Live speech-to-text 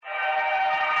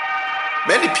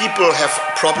Many people have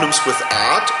problems with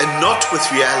art and not with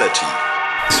reality.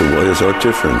 So why is art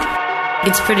different?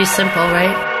 It's pretty simple,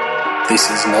 right? This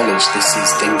is knowledge, this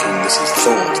is thinking, this is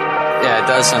thought. Yeah, it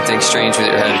does something strange with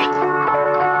your head.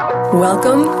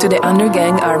 Welcome to the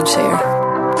Undergang Armchair.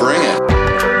 Bring it.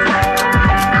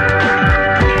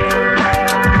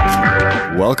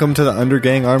 Welcome to the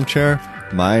Undergang Armchair.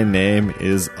 My name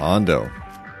is Ando.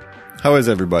 How is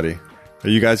everybody? Are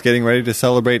you guys getting ready to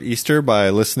celebrate Easter by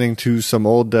listening to some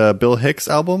old Bill Hicks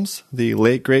albums? The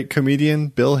late great comedian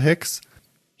Bill Hicks.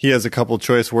 He has a couple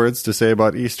choice words to say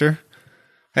about Easter.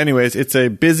 Anyways, it's a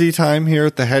busy time here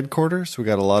at the headquarters. We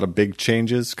got a lot of big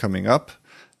changes coming up.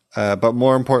 But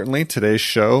more importantly, today's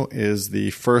show is the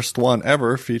first one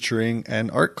ever featuring an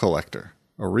art collector.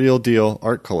 A real deal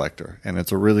art collector. And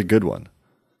it's a really good one.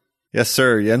 Yes,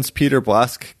 sir. Jens Peter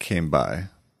Brask came by.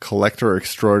 Collector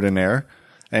extraordinaire.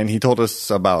 And he told us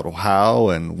about how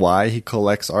and why he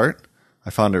collects art.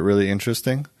 I found it really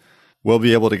interesting. We'll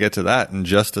be able to get to that in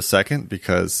just a second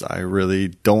because I really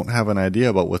don't have an idea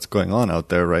about what's going on out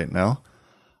there right now.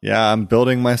 Yeah, I'm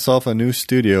building myself a new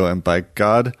studio, and by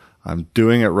God, I'm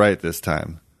doing it right this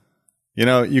time. You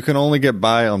know, you can only get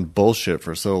by on bullshit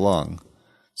for so long.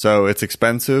 So it's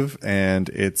expensive and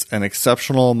it's an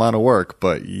exceptional amount of work,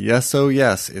 but yes, oh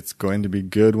yes, it's going to be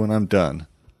good when I'm done.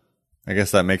 I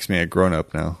guess that makes me a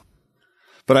grown-up now.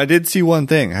 But I did see one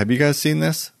thing. Have you guys seen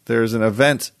this? There's an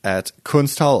event at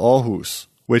Kunsthal Aarhus,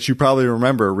 which you probably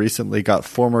remember recently got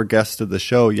former guest of the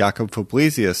show, Jakob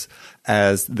Fabricius,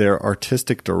 as their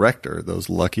artistic director, those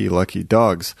lucky, lucky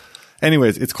dogs.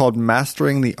 Anyways, it's called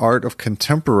Mastering the Art of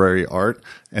Contemporary Art,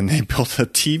 and they built a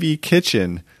TV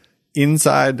kitchen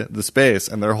inside the space,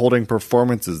 and they're holding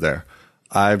performances there.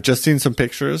 I've just seen some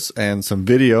pictures and some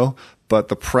video, but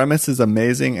the premise is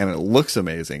amazing and it looks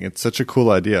amazing. It's such a cool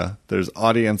idea. There's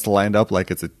audience lined up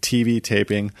like it's a TV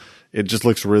taping. It just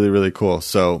looks really, really cool.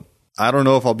 So I don't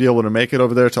know if I'll be able to make it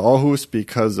over there to Aarhus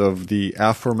because of the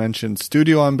aforementioned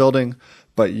studio I'm building,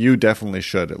 but you definitely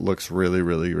should. It looks really,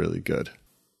 really, really good.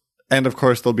 And of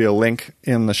course, there'll be a link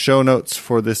in the show notes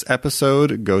for this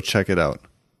episode. Go check it out.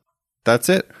 That's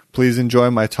it. Please enjoy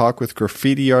my talk with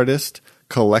graffiti artist,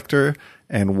 collector,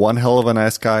 and one hell of a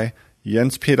nice guy,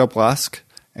 Jens Peter Brask,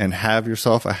 and have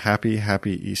yourself a happy,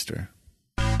 happy Easter.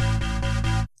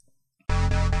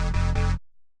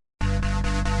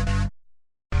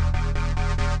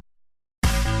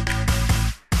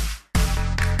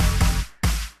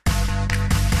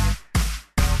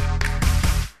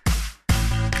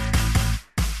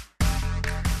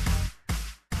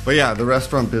 But yeah, the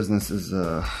restaurant business is,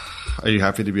 are you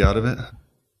happy to be out of it?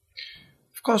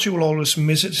 Of course, you will always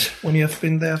miss it when you have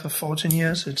been there for 14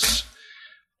 years. It's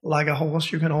like a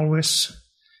horse. You can always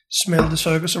smell the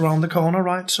circus around the corner,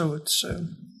 right? So it's...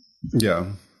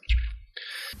 Yeah.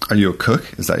 Are you a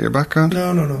cook? Is that your background?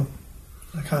 No.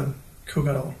 I can't cook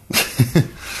at all.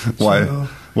 Why? So,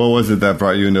 what was it that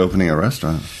brought you into opening a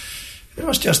restaurant? It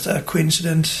was just a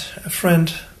coincidence. A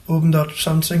friend opened up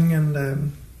something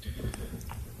and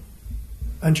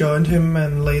I joined him,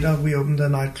 and later we opened a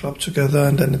nightclub together,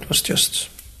 and then it was just,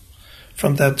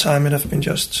 from that time it has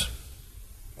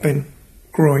been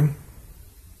growing.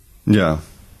 Yeah.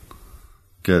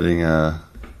 Getting, I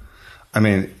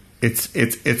mean,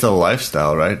 it's a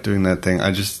lifestyle, right? Doing that thing.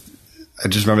 I just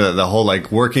remember that the whole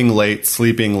like working late,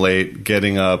 sleeping late,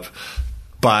 getting up,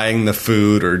 buying the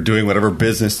food or doing whatever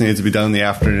business needs to be done in the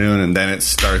afternoon, and then it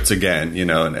starts again, you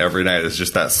know, and every night it's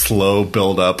just that slow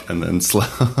build up and then slow.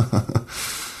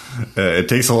 It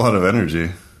takes a lot of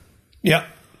energy. Yeah.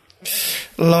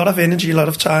 A lot of energy, a lot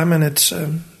of time, and it's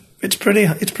pretty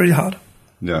hard.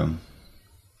 Yeah.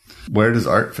 Where does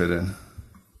art fit in?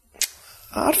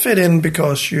 Art fit in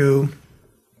because if you're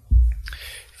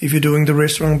doing the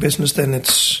restaurant business, then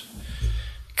it's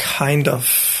kind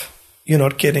of, you're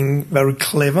not getting very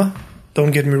clever.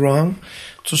 Don't get me wrong.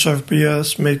 To serve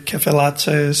beers, make cafe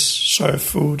lattes, serve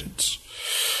food. It's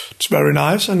very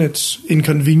nice and it's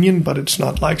inconvenient, but it's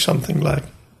not like something like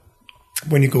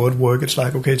when you go at work, it's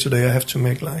like, okay, today I have to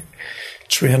make like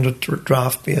 300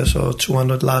 draft beers or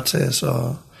 200 lattes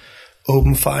or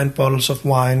open fine bottles of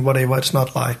wine, whatever. It's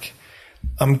not like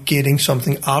I'm getting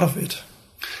something out of it.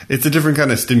 It's a different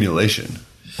kind of stimulation.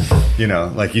 You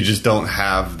know, like you just don't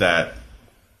have that.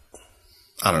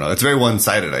 I don't know. It's very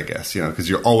one-sided, I guess, you know, because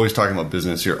you're always talking about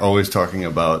business. You're always talking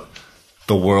about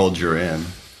the world you're in.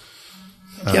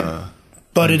 Yep.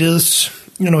 But it is,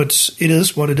 you know, it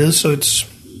is what it is. So it's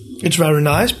very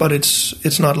nice, but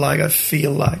it's not like I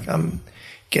feel like I'm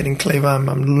getting clever. I'm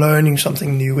learning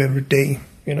something new every day,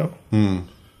 you know.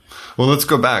 Well, let's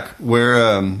go back.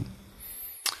 Where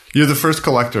You're the first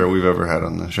collector we've ever had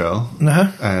on the show,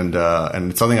 and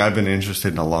it's something I've been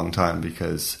interested in a long time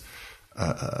because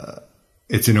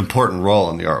it's an important role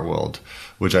in the art world,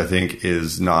 which I think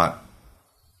is not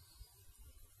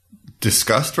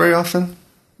discussed very often.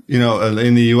 You know,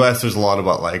 in the U.S., there's a lot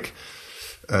about like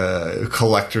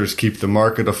collectors keep the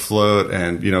market afloat,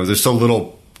 and you know, there's so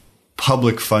little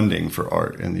public funding for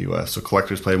art in the U.S., so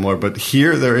collectors play more. But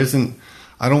here, there isn't.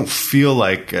 I don't feel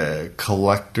like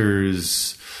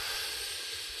collectors.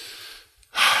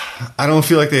 I don't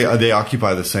feel like they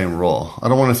occupy the same role. I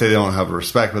don't want to say they don't have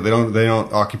respect, but they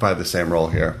don't occupy the same role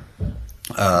here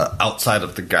outside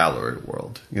of the gallery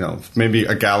world. You know, maybe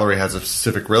a gallery has a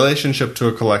specific relationship to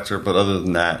a collector, but other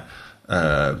than that,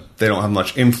 they don't have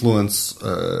much influence.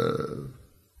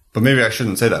 But maybe I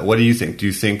shouldn't say that. What do you think? Do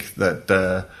you think that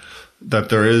that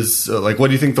there is like, what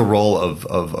do you think the role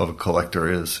of a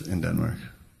collector is in Denmark?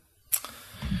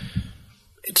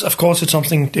 Of course, it's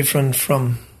something different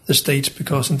from the States,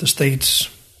 because in the States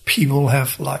people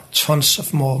have like tons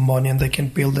of more money and they can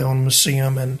build their own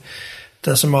museum, and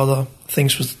there's some other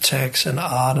things with tax and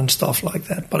art and stuff like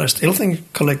that. But I still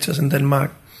think collectors in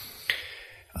Denmark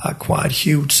are quite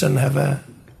huge and have a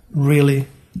really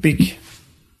big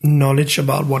knowledge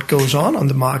about what goes on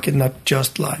the market, not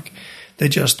just like they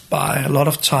just buy. A lot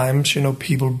of times, you know,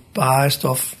 people buy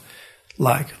stuff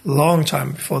like long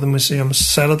time before the museum.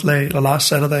 Last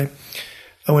Saturday,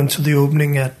 I went to the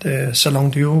opening at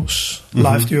Salon Dios,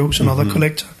 Live Dios, another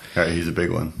collector. Yeah, he's a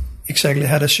big one. Exactly,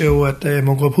 had a show at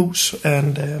Mongrupphus,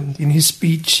 and in his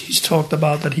speech, he's talked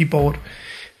about that he bought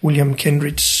William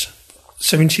Kendrick's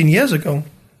 17 years ago,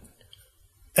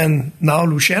 and now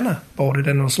Luciana bought it,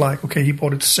 and it was like, okay, he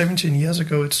bought it 17 years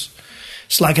ago. It's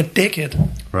like a decade,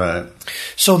 right?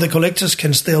 So the collectors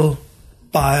can still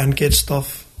buy and get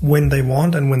stuff when they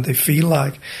want and when they feel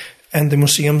like, and the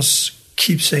museums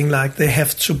keep saying like they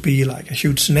have to be like a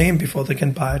huge name before they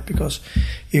can buy it, because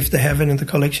if they have it in the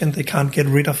collection, they can't get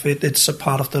rid of it. It's a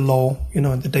part of the law, you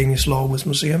know, in the Danish law with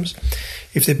museums.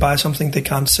 If they buy something, they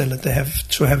can't sell it. They have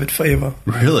to have it forever.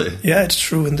 Really? Yeah, it's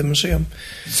true in the museum.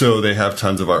 So they have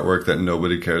tons of artwork that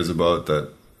nobody cares about that?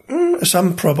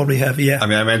 Some probably have, yeah. I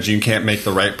mean, I imagine you can't make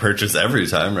the right purchase every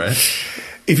time, right?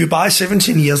 If you buy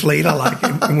 17 years later, like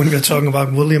when we're talking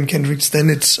about William Kendrick,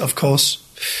 then it's, of course,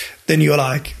 then you're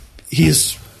like,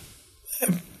 he's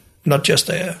not just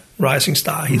a rising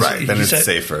star. Then it's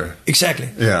safer. Exactly.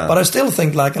 Yeah. But I still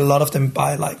think like a lot of them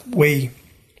buy like way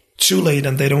too late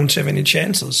and they don't have any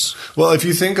chances. Well, if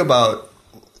you think about,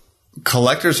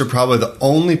 collectors are probably the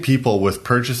only people with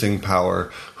purchasing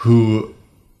power who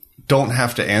don't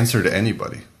have to answer to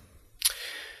anybody.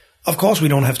 Of course, we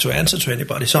don't have to answer to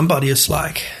anybody. Somebody have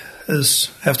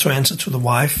to answer to the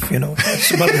wife, you know.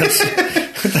 But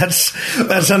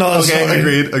that's another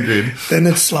story. Agreed. Then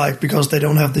it's like because they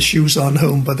don't have the shoes on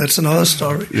home, but that's another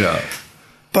story. Yeah.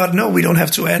 But no, we don't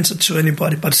have to answer to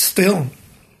anybody. But still,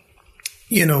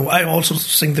 you know, I also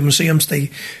think the museums,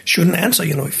 they shouldn't answer.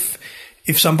 You know,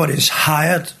 if somebody is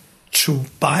hired to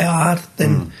buy art,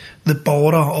 then the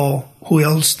boarder or who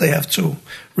else they have to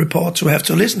report to have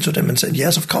to listen to them and say,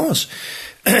 yes, of course,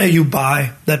 you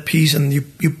buy that piece and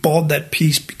you bought that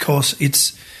piece because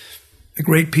it's a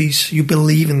great piece. You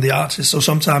believe in the artist. So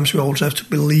sometimes we also have to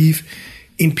believe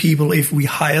in people if we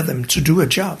hire them to do a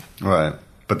job. Right.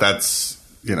 But that's,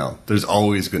 you know, there's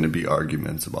always going to be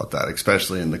arguments about that,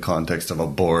 especially in the context of a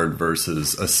board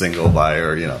versus a single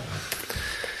buyer, you know.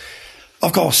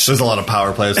 Of course. There's a lot of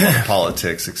power plays, a lot of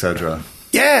politics, etc.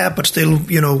 Yeah, but still,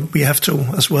 you know, we have to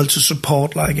as well to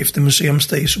support, like, if the museums,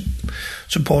 they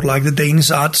support, like, the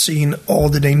Danish art scene or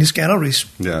the Danish galleries.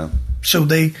 Yeah. So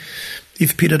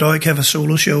if Peter Doig have a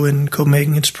solo show in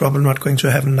Copenhagen, it's probably not going to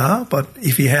happen now, but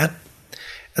if he had,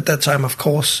 at that time, of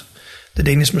course, the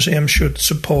Danish museum should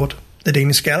support the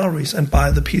Danish galleries and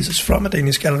buy the pieces from a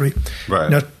Danish gallery.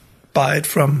 Right. Not buy it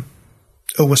from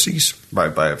overseas.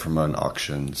 Right, buy it from an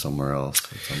auction somewhere else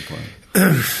at some point.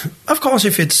 Of course,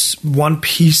 if it's one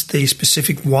piece they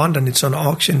specific want and it's on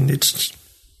auction,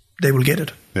 they will get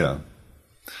it. Yeah.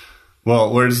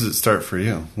 Well, where does it start for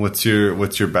you? What's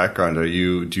your background? Do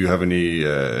you have any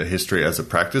history as a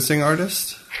practicing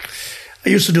artist? I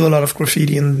used to do a lot of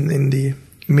graffiti in the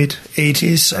mid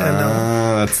 80s.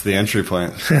 That's the entry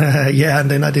point. Yeah,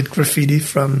 and then I did graffiti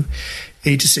from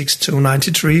 86 to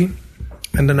 93,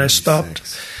 and then I stopped.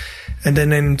 And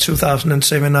then in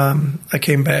 2007, I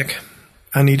came back.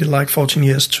 I needed like 14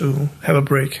 years to have a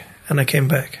break, and I came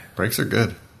back. Breaks are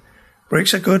good.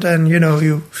 Breaks are good, and you know,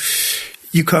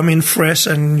 you come in fresh,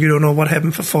 and you don't know what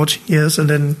happened for 14 years, and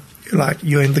then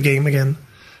you're in the game again.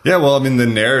 Yeah, well, I mean, the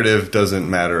narrative doesn't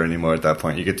matter anymore at that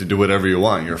point. You get to do whatever you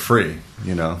want. You're free,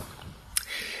 you know.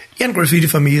 Yeah, and graffiti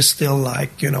for me is still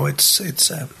like, it's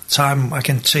a time I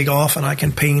can take off and I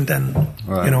can paint, and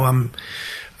I'm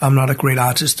not a great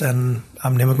artist and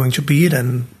I'm never going to be it,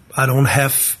 and I don't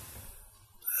have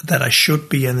that I should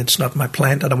be, and it's not my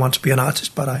plan that I want to be an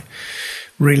artist, but I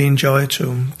really enjoy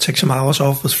to take some hours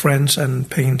off with friends and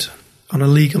paint on a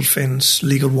legal fence,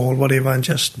 legal wall, whatever, and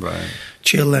just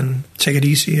chill and take it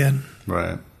easy, and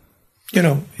but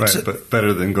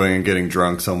better than going and getting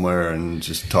drunk somewhere and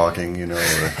just talking, or...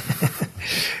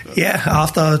 Yeah,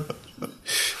 after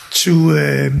 2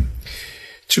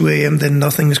 a.m. then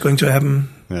nothing is going to happen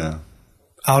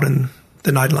out in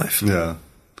the nightlife. Yeah.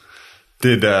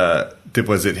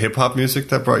 Was it hip-hop music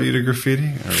that brought you to graffiti,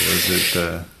 or was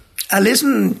it... I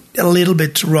listened a little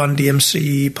bit to Run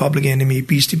DMC, Public Enemy,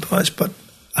 Beastie Boys, but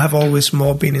I've always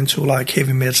more been into like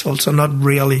heavy metal, so not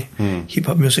really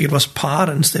hip-hop music. It was part,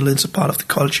 and still it's a part of the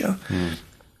culture,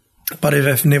 but it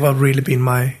have never really been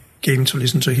my game to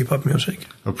listen to hip-hop music.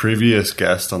 A previous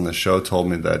guest on the show told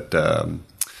me that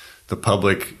the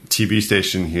public TV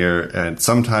station here at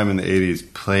sometime in the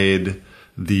 80s played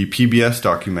the PBS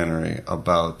documentary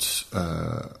about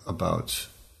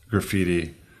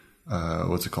graffiti.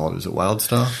 What's it called? Is it Wild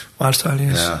Style? Wild Style,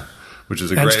 yes. Yeah, which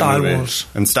is a great movie. Style Wars.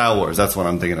 And Style Wars. That's what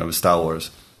I'm thinking of, is Style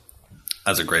Wars.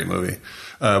 That's a great movie.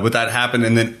 But that happened,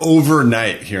 and then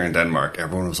overnight here in Denmark,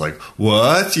 everyone was like,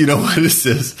 "What? What is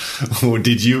this?"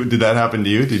 Did that happen to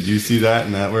you? Did you see that,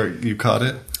 and that where you caught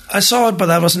it? I saw it, but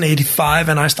that was in 85,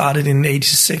 and I started in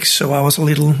 86, so I was a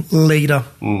little later.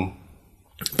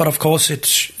 But of course,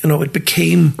 it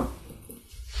became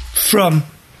from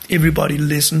everybody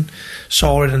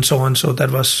saw it and so on, so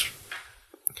that was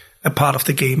a part of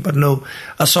the game. But no,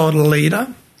 I saw it later,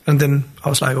 and then I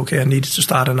was like, okay, I needed to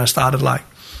start, and I started I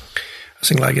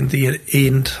think in the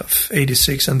end of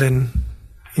 86, and then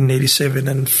in 87,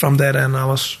 and from that on I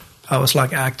was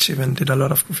like active and did a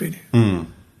lot of graffiti.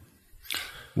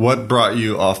 What brought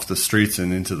you off the streets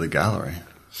and into the gallery?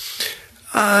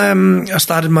 I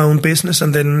started my own business,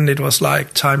 and then it was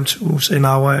like time to say,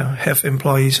 now I have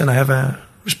employees and I have a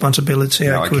responsibility.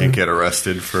 Now I can't get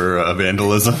arrested for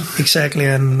vandalism. Exactly,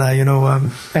 and I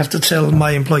have to tell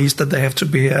my employees that they have to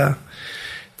be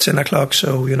 10 o'clock.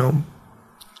 So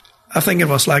I think it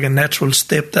was like a natural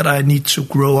step that I need to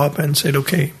grow up and said,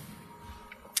 okay.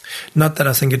 Not that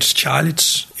I think it's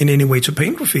childish in any way to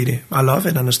paint graffiti. I love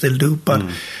it and I still do, but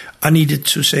I needed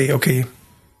to say, okay,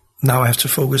 now I have to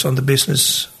focus on the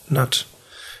business, not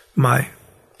my...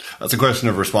 That's a question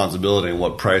of responsibility and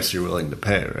what price you're willing to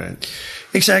pay, right?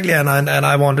 Exactly, and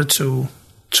I wanted to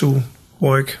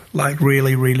work like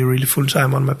really, really, really full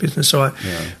time on my business. So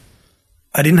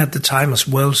I didn't have the time as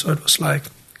well. So it was like,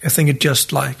 I think it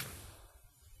just like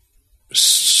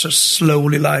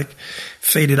slowly like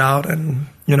faded out, and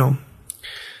It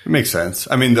makes sense.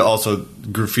 I mean, also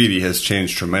graffiti has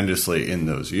changed tremendously in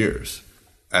those years.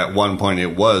 At one point,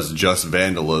 it was just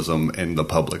vandalism in the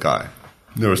public eye.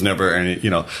 There was never any,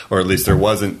 or at least there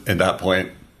wasn't at that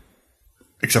point,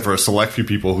 except for a select few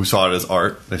people who saw it as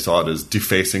art. They saw it as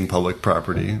defacing public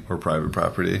property or private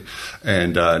property.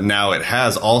 And now it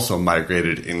has also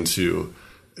migrated into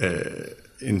an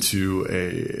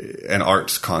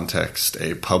arts context,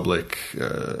 a public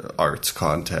arts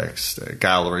context, a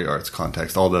gallery arts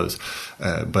context, all those.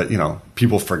 But,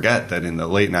 people forget that in the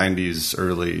late 80s,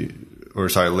 early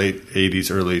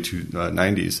to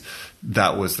 90s,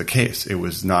 that was the case. It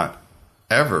was not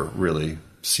ever really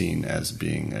seen as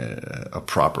being a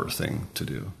proper thing to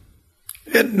do.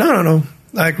 No.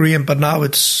 I agree. But now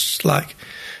it's like,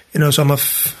 some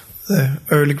of the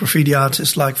early graffiti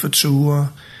artists like Fatu,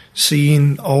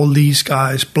 seeing all these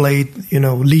guys, Blade,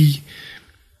 Lee,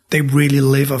 they really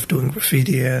live off doing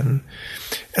graffiti, and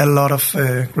a lot of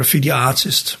graffiti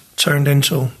artists turned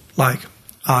into like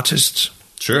artists.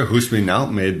 Sure, Hussein now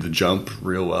made the jump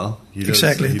real well. He does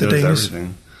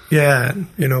everything. Yeah,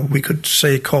 we could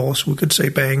say Kors, we could say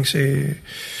Banksy,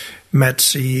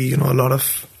 Matsy, a lot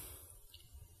of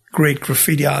great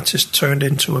graffiti artists turned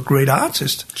into a great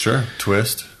artist. Sure,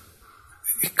 Twist.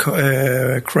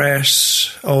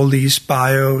 Crash, all these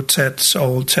Bio, Tats,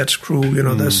 all Tats crew,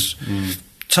 there's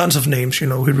tons of names,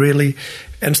 who really,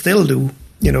 and still do,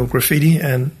 graffiti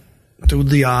and do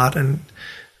the art and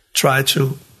try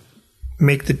to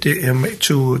make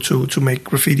to make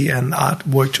graffiti and art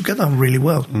work together really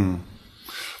well.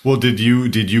 Well, did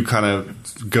you kind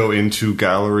of go into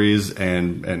galleries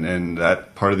and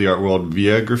that part of the art world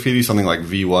via graffiti? Something like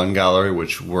V1 Gallery,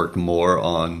 which worked more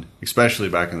on, especially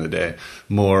back in the day,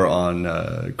 more on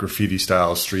graffiti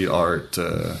style street art.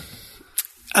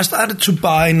 I started to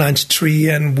buy in 93,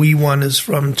 and We1 is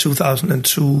from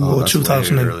 2002 or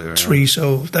 2003, earlier, yeah.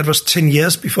 So that was 10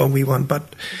 years before We1,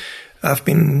 but I've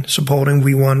been supporting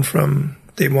We1 from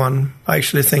day one. I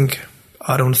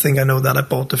don't think I know that I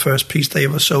bought the first piece they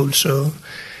ever sold, so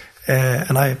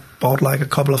and I bought like a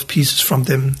couple of pieces from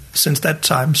them since that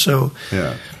time, so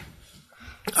yeah.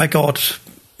 I got,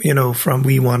 from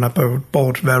We1, I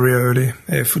bought very early,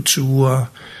 Futura,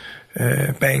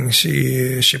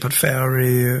 Banksy, Shepard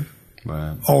Fairey,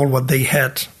 right. All what they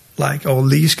had, like all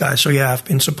these guys. So yeah, I've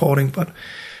been supporting, but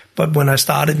when I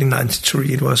started in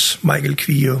 93, it was Michael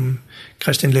Kvium,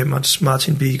 Christian Lemmertz,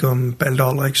 Martin Bigum, Balder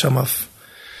Ulrich, some of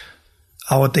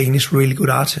our Danish really good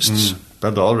artists.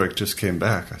 Balder Ulrich just came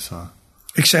back, I saw.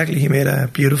 Exactly, he made a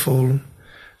beautiful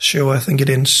show. I think it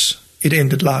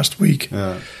ended last week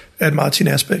at Martin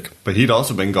Asbeck. But he'd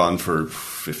also been gone for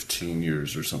 15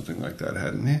 years or something like that,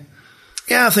 hadn't he?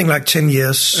 Yeah, I think like 10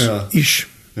 years-ish.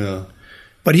 Yeah.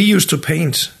 But he used to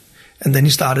paint, and then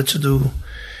he started to do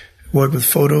work with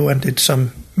photo and did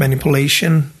some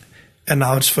manipulation, and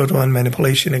now it's photo and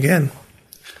manipulation again.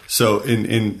 So in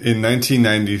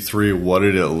 1993, what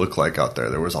did it look like out there?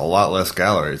 There was a lot less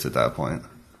galleries at that point.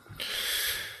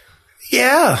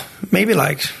 Yeah, maybe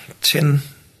like 10.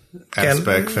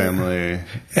 Asbeck family.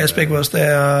 Asbeck was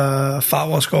there,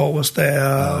 Favreskov was there.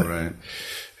 Oh, right.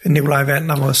 Nikolaj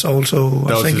Wagner was also...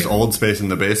 That was his old space in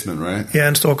the basement, right? Yeah,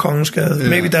 in Store Kongensgade. Yeah.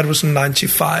 Maybe that was in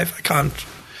 95. I can't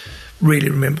really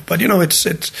remember. But, it's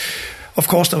of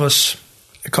course, there was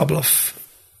a couple of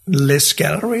less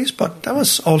galleries, but that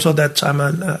was also at that time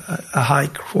a high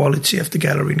quality of the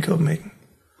gallery in Copenhagen.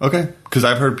 Okay, because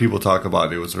I've heard people talk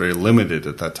about it was very limited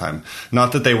at that time.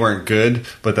 Not that they weren't good,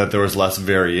 but that there was less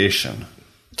variation.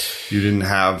 You didn't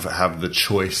have the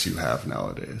choice you have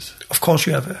nowadays. Of course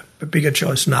you have a bigger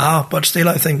choice now, but still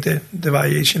I think the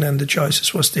variation and the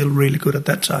choices were still really good at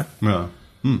that time. Yeah.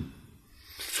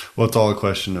 Well, it's all a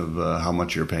question of how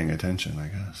much you're paying attention, I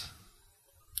guess.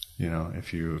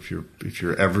 If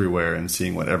you're everywhere and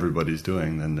seeing what everybody's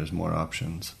doing, then there's more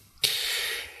options.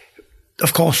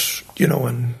 Of course,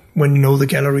 and when you know the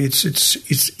gallery,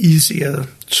 it's easier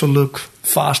to look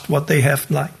fast what they have.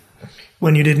 Like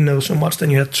when you didn't know so much, then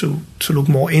you had to look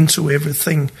more into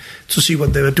everything to see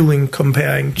what they were doing,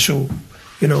 comparing to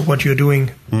what you're doing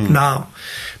now,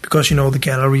 because the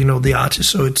gallery, the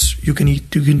artist, so you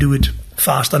can do it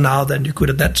faster now than you could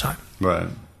at that time.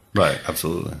 Right,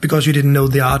 absolutely. Because you didn't know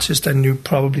the artist and you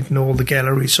probably didn't know all the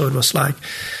gallery, so it was like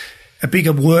a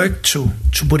bigger work to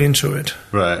put into it.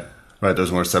 Right,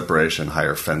 there's more separation,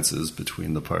 higher fences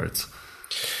between the parts.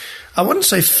 I wouldn't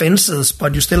say fences,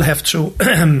 but you still have to,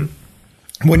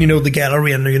 when you know the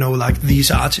gallery and like these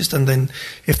artists, and then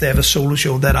if they have a solo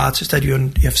show, that artist that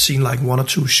you have seen like one or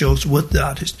two shows with the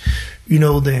artist,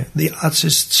 the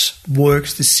artist's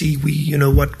works, the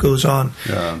CV, what goes on.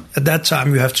 Yeah. At that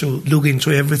time, you have to look into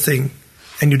everything,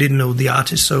 and you didn't know the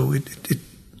artist, so you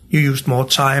used more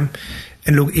time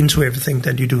and look into everything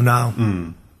than you do now.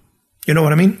 You know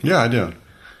what I mean? Yeah, I do,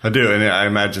 and I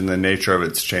imagine the nature of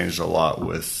it's changed a lot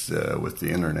with the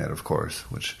internet, of course,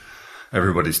 which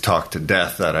everybody's talked to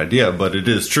death, that idea. But it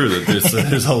is true that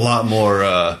there's a lot more.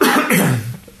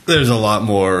 There's a lot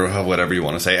more, whatever you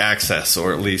want to say, access,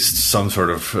 or at least some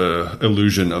sort of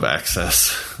illusion of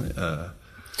access.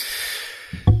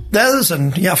 That is,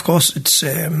 and yeah, of course, it's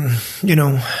the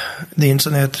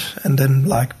internet, and then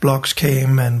like blogs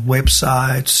came, and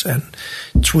websites, and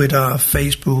Twitter,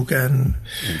 Facebook, and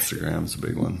Instagram's a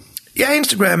big one. Yeah,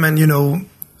 Instagram, and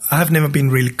I have never been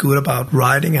really good about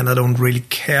writing, and I don't really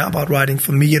care about writing.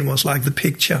 For me, it was like the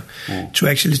picture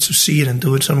to see it and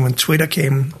do it. So when Twitter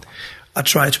came, I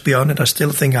tried to be on it. I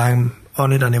still think I'm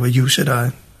on it. I never use it.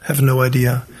 I have no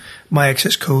idea my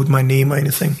access code, my name, or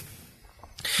anything.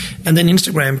 And then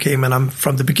Instagram came, and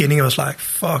from the beginning I was like,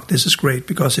 fuck, this is great,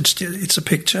 because it's a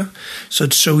picture, so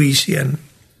it's so easy, and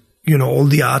all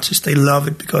the artists, they love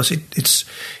it because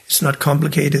it's not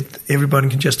complicated. Everybody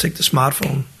can just take the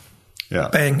smartphone,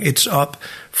 bang, it's up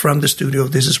from the studio.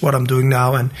 This is what I'm doing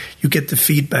now, and you get the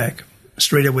feedback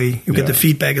straight away. You get the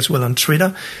feedback as well on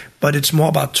Twitter, but it's more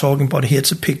about talking about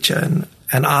here's a picture,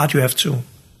 and art, you have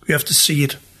to see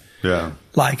it. Yeah.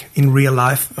 Like in real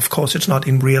life. Of course, it's not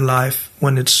in real life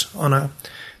when it's on a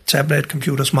tablet,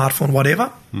 computer, smartphone,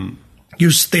 whatever.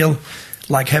 You still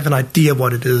like have an idea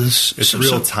what it is. It's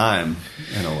real time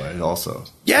in a way, also.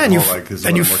 Yeah, and this is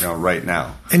what I'm working on right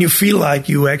now. And you feel like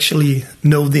you actually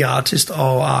know the artist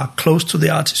or are close to the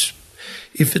artist.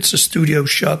 If it's a studio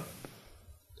shot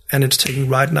and it's taken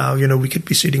right now, we could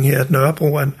be sitting here at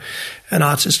Nørrebro, and an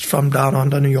artist from down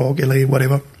under New York, LA,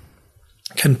 whatever.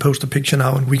 can post a picture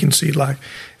now and we can see it like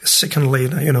a second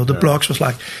later. The blogs was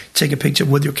like, take a picture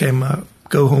with your camera,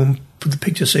 go home, put the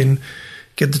pictures in,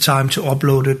 get the time to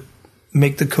upload it,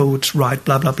 make the codes right,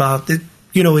 blah, blah, blah.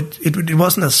 It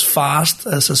wasn't as fast,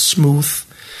 as a smooth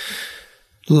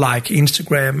like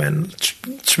Instagram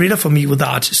and Twitter for me with the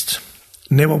artist.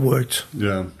 Never worked.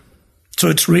 Yeah. So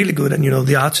it's really good. And,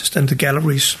 the artist and the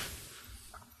galleries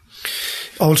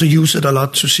also use it a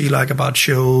lot to see like about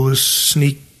shows,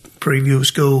 sneak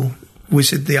previews, go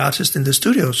visit the artist in the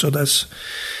studio. So there's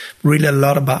really a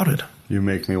lot about it. You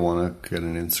make me want to get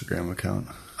an Instagram account.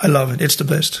 I love it. It's the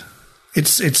best.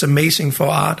 It's amazing for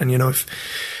art. And,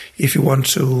 if you want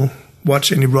to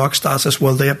watch any rock stars as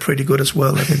well, they are pretty good as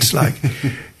well. And it's like,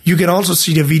 you can also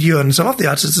see the video, and some of the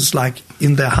artists is like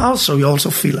in their house, so you also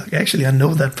feel like, actually, I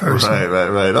know that person.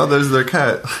 Right. Oh, there's their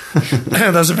cat.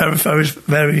 That's a very, very,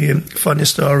 very funny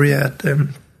story. I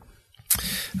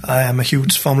am a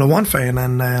huge Formula One fan,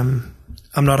 and I'm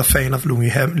not a fan of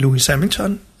Lewis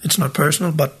Hamilton. It's not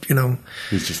personal, but,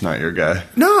 He's just not your guy.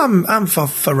 No, I'm for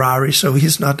Ferrari, so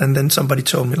he's not. And then somebody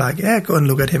told me, like, yeah, go and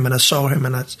look at him, and I saw him,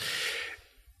 and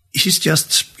he's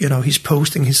just, he's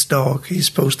posting his dog. He's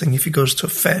posting if he goes to a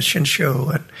fashion show,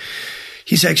 and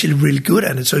he's actually really good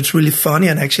at it. So it's really funny,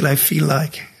 and actually I feel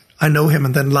like I know him.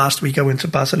 And then last week I went to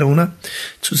Barcelona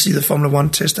to see the Formula One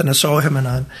test, and I saw him, and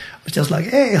I was just like,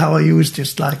 hey, how are you? It's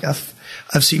just like,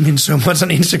 I've seen him so much on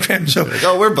Instagram. So like,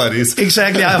 oh, we're buddies.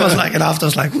 Exactly. I was like, and after I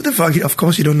was like, who the fuck? Of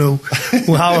course you don't know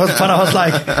who I was. But I was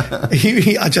like,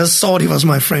 I just thought he was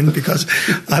my friend because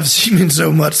I've seen him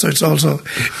so much. So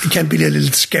it can be a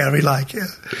little scary. Like,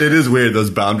 it is weird.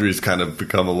 Those boundaries kind of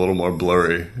become a little more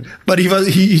blurry. But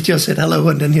he just said hello,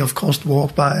 and then he of course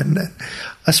walked by, and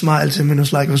I smiled to him, and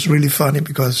it was really funny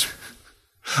because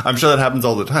I'm sure that happens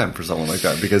all the time for someone like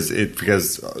that because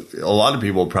a lot of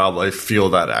people probably feel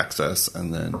that access,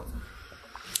 and then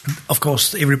of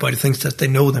course everybody thinks that they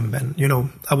know them, and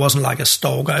I wasn't like a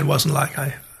stalker. It wasn't like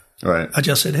I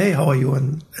just said, hey, how are you,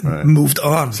 and moved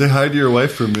on. Say hi to your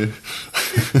wife for me.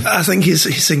 I think he's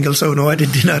single, so no, I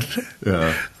did not.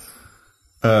 Yeah.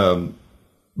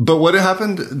 But what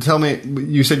happened? Tell me.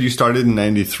 You said you started in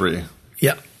 '93.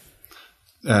 Yeah.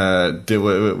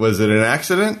 Was it an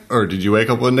accident, or did you wake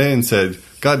up one day and said,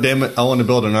 God damn it, I want to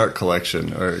build an art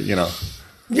collection, or,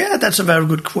 Yeah, that's a very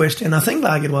good question. I think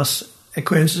like it was a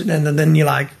coincidence, and then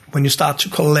when you start to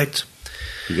collect,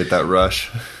 you get that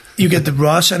rush. You get the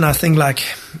rush, and I think like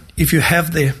if you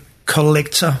have the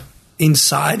collector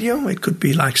inside you, it could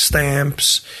be like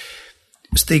stamps,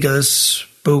 stickers,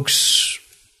 books,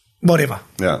 whatever.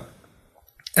 Yeah.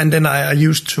 And then I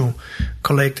used to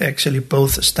collect actually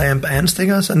both stamp and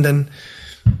stickers. And then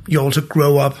you also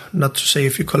grow up, not to say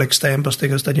if you collect stamp or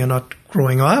stickers that you're not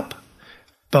growing up,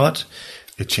 but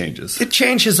it changes. It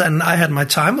changes, and I had my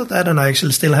time with that, and I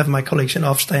actually still have my collection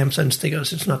of stamps and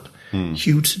stickers. It's not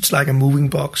huge. It's like a moving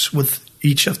box with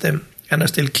each of them, and I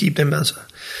still keep them as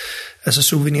a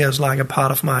souvenir, as like a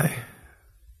part of my,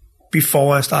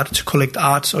 before I started to collect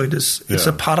art. So it's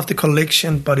a part of the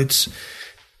collection, but it's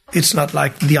not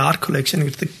like the art collection,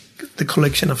 it's the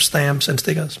collection of stamps and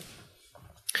stickers.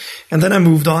 And then I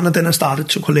moved on, and then I started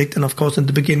to collect. And of course, in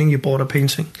the beginning, you bought a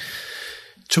painting,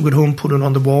 took it home, put it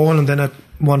on the wall, and then at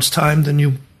once time,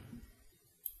 then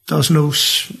there's no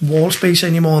wall space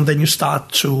anymore, and then you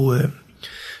start to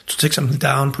take something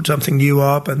down, put something new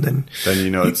up, and then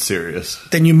it's serious.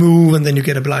 Then you move, and then you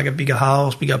get a bigger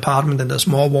house, bigger apartment, then there's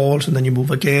more walls, and then you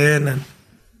move again, and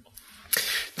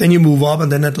then you move up,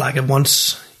 and then at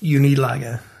once you need like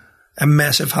a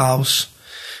massive house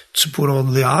to put all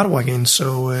the artwork in.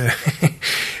 So, and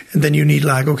then you need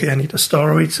I need a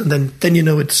storage. And then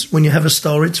it's when you have a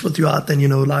storage with your art, then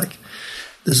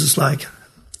this is like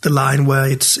the line where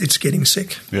it's getting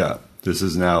sick. Yeah. This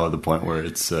is now at the point where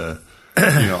it's, I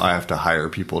have to hire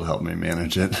people to help me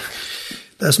manage it.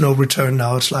 There's no return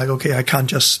now. It's like, okay, I can't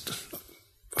just,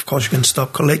 of course you can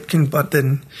stop collecting, but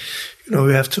then, you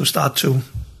have to start to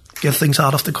get things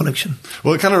out of the collection.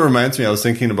 Well, it kind of reminds me, I was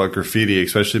thinking about graffiti,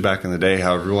 especially back in the day,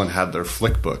 how everyone had their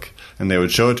flick book and they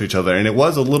would show it to each other. And it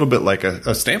was a little bit like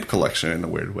a stamp collection in a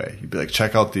weird way. You'd be like,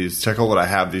 check out what I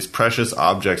have, these precious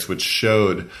objects which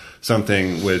showed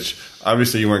something which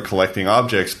obviously you weren't collecting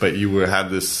objects, but you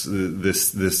had this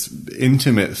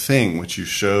intimate thing which you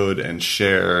showed and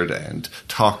shared and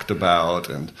talked about.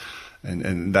 And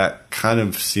that kind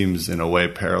of seems in a way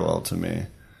parallel to me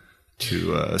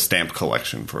to a stamp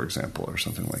collection, for example, or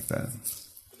something like that.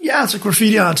 Yeah, as a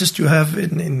graffiti artist, you have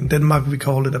in Denmark, we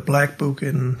call it a black book.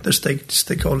 In the States,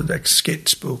 they call it a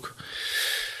sketch book.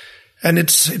 And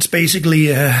it's basically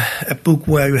a book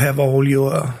where you have all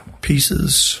your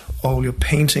pieces, all your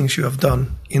paintings you have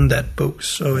done in that book.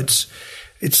 So it's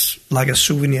like a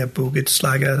souvenir book. It's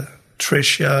like a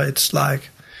treasure. It's like,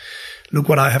 look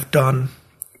what I have done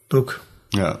book.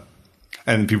 Yeah.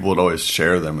 And people would always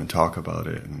share them and talk about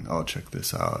it and, oh, check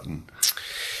this out. And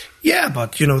yeah,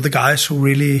 but, the guys who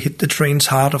really hit the trains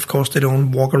hard, of course, they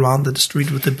don't walk around the street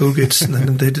with the book.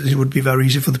 It would be very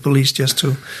easy for the police just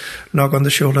to knock on the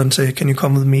shoulder and say, can you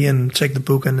come with me and take the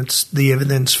book? And it's the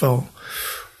evidence for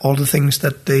all the things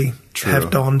that they have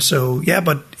done. So, yeah,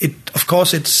 but of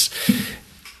course, it's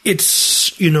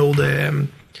the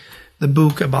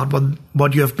book about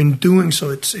what you have been doing. So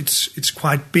it's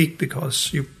quite big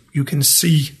because you can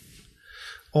see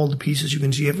all the pieces. You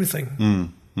can see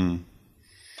everything.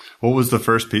 What was the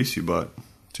first piece you bought?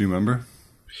 Do you remember?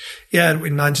 Yeah,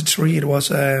 in '93 it was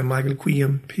a Michael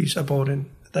Queam piece I bought in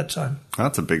at that time.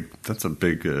 That's a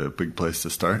big place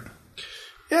to start.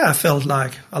 Yeah, I felt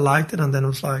like I liked it, and then it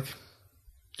was like,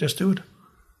 just do it.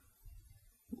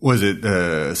 Was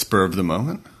it spur of the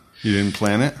moment? You didn't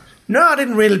plan it? No, I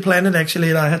didn't really plan it.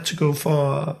 Actually, I had to go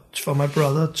for my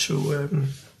brother to.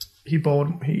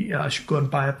 I should go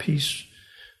and buy a piece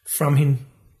from him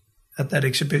at that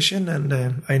exhibition, and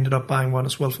I ended up buying one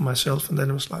as well for myself. And then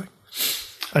it was like,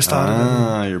 I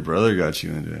started. Your brother got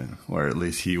you into it, or at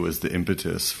least he was the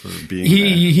impetus for being.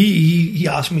 He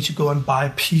asked me to go and buy a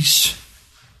piece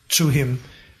to him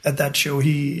at that show.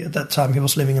 At that time he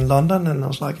was living in London, and I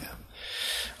was like, yeah.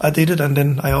 I did it, and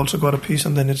then I also got a piece,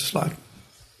 and then it just like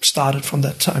started from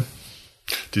that time.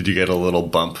 Did you get a little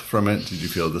bump from it? Did you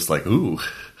feel just like, ooh,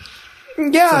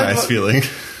 yeah, it's a nice feeling?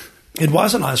 It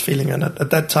was a nice feeling, and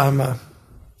at that time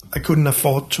I couldn't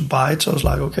afford to buy it, so I was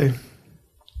like, okay,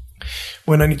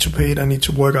 when I need to pay it, I need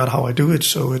to work out how I do it.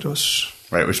 So it was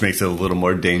right, which makes it a little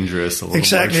more dangerous, a little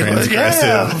exactly more transgressive.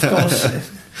 Yeah, of course.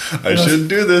 I shouldn't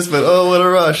do this, but oh, what a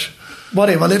rush!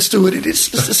 Whatever, let's do it. It's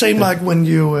the same like when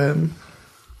you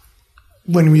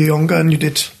when we were younger and you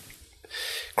did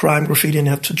crime graffiti and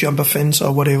you had to jump a fence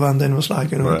or whatever, and then it was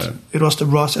like right. it was the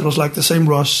rush. It was like the same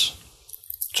rush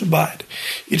to buy it.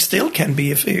 It still can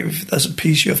be if there's a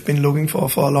piece you have been looking for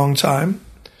a long time,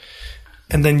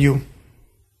 and then you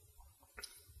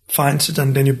find it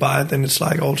and then you buy it. Then it's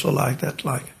like also like that,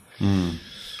 like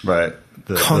right,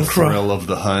 the thrill of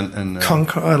the hunt and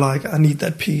conquer. Like I need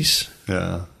that piece.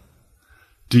 Yeah.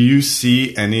 Do you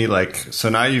see any so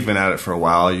now you've been at it for a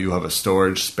while, you have a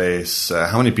storage space.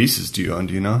 How many pieces do you own?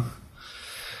 Do you know?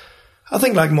 I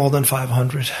think like more than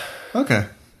 500. Okay.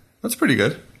 That's pretty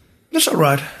good. That's all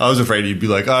right. I was afraid you'd be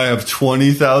like, I have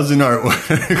 20,000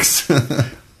 artworks.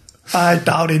 I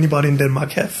doubt anybody in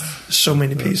Denmark have so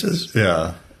many pieces.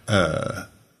 Yeah.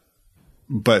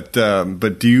 But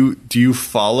do you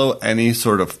follow any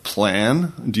sort of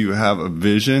plan? Do you have a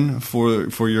vision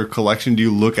for your collection? Do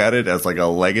you look at it as like a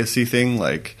legacy thing,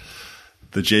 like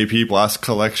the JP Brask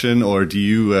collection, or do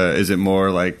you is it more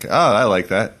like, oh, I like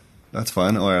that, that's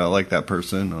fun, or I like that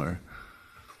person, or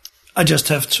I just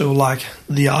have to like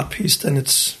the art piece, then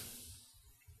it's.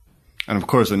 And of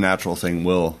course, a natural thing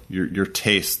your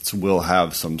tastes will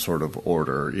have some sort of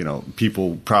order.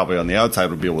 People probably on the outside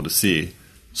would be able to see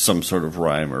some sort of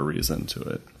rhyme or reason to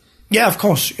it. Yeah, of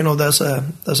course. There's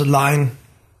a line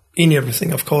in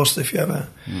everything. Of course, if you have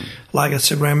like a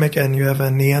ceramic and you have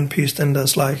a neon piece, then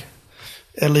there's like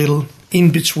a little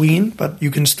in between. But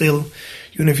you can still,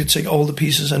 even if you take all the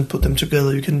pieces and put them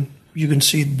together, you can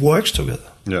see it works together.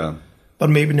 Yeah. But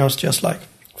maybe not just like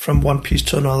from one piece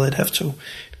to another. It'd have to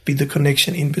be the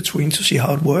connection in between to see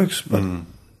how it works. But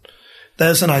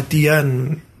there's an idea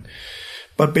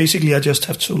But basically, I just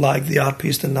have to like the art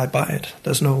piece, then I buy it.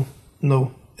 There's no,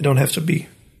 it don't have to be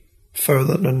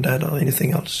further than that or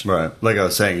anything else. Right. Like I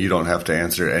was saying, you don't have to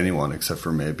answer anyone except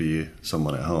for maybe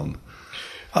someone at home.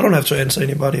 I don't have to answer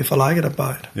anybody. If I like it, I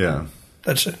buy it. Yeah.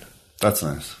 That's it. That's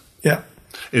nice. Yeah.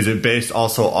 Is it based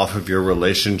also off of your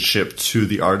relationship to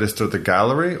the artist or the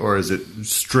gallery, or is it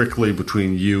strictly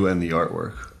between you and the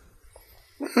artwork?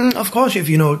 Of course, if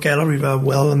you know a gallery very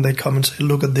well and they come and say,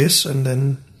 look at this, and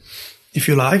then if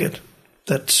you like it,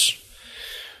 that's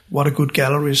what a good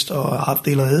gallerist or art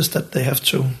dealer is, that they have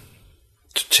to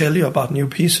tell you about new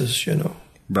pieces,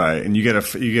 Right, and you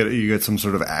get some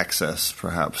sort of access,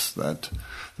 perhaps, that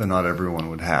not everyone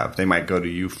would have. They might go to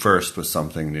you first with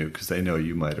something new because they know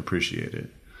you might appreciate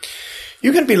it.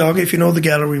 You can be lucky if you know the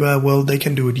gallery very well. They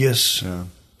can do it, yes. Yeah.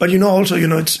 But also,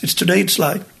 it's today. It's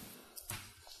like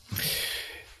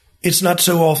it's not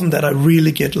so often that I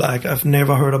really get like I've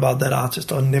never heard about that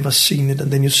artist or never seen it, and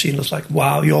then you see it, it's like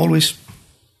wow, you always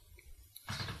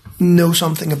know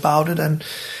something about it, and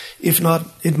if not,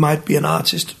 it might be an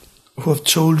artist who have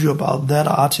told you about that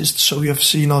artist, so you have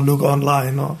seen or look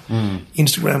online or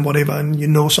Instagram, whatever, and you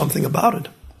know something about it.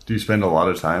 Do you spend a lot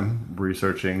of time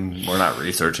researching, or not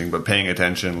researching, but paying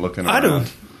attention, looking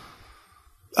around?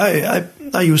 I do.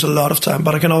 I use a lot of time,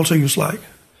 but I can also use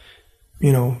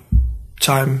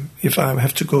time if I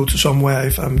have to go to somewhere,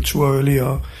 if I'm too early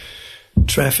or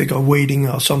traffic or waiting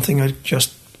or something. I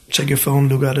just take your phone,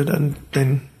 look at it, and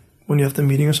then when you have the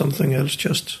meeting or something else,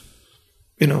 just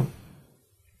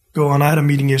go on. I had a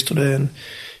meeting yesterday and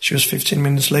she was 15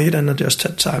 minutes late, and I just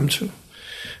had time to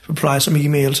reply some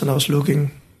emails, and I was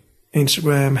looking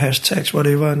Instagram, hashtags,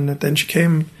 whatever, and then she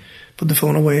came, put the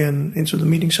phone away and into the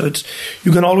meeting. So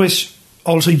you can always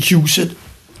also use it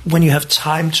when you have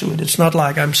time to it. It's not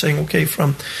like I'm saying, okay,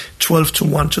 from 12 to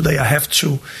 1 today I have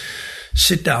to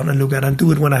sit down and look at it, and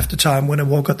do it when I have the time, when I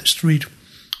walk up the street.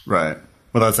 Right.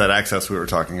 Well, that's that access we were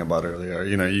talking about earlier.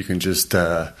 You can just,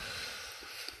 like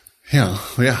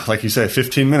you say,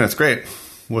 15 minutes, great.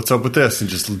 What's up with this? And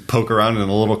just poke around in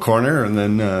a little corner and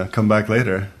then come back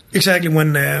later. Exactly.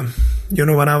 When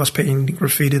I was painting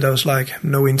graffiti, there was like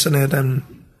no internet, and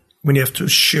when you have to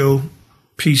show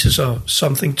pieces or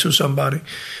something to somebody,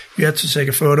 you have to take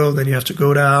a photo, then you have to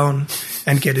go down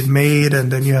and get it made,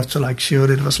 and then you have to show it.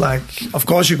 It was like, of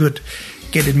course you could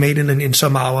get it made in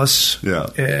some hours,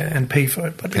 and pay for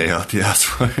it. But pay out,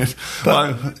 yes, right.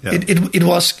 But it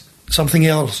was something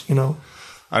else,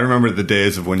 I remember the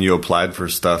days of when you applied for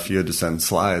stuff, you had to send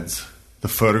slides. The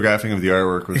photographing of the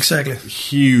artwork was a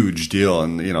huge deal.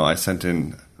 And,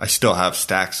 I still have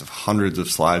stacks of hundreds of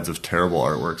slides of terrible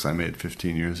artworks I made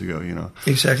 15 years ago,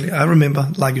 Exactly. I remember,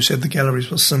 like you said, the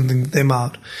galleries was sending them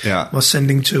out. Yeah. Was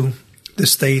sending to the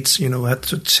States, had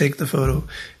to take the photo,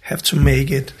 have to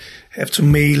make it, have to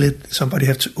mail it, somebody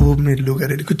have to open it, look at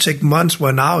it. It could take months,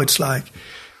 where now it's like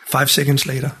 5 seconds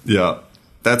later. Yeah.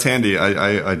 That's handy.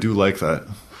 I do like that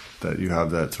you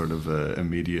have that sort of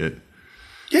immediate...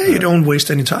 Yeah, you don't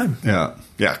waste any time. Yeah,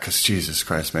 because Jesus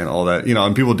Christ, man, all that,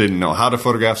 and people didn't know how to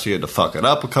photograph, so you had to fuck it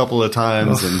up a couple of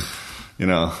times, and,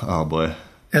 oh boy.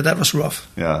 Yeah, that was rough.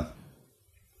 Yeah.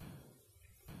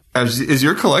 Is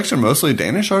your collection mostly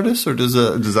Danish artists, or does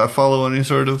that follow any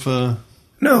sort of...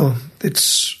 No,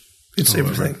 it's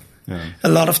everything. Yeah. A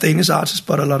lot of Danish artists,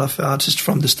 but a lot of artists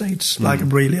from the States,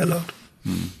 really a lot.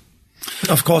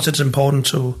 Of course, it's important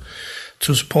to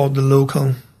support the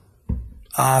local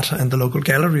art and the local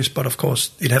galleries, but of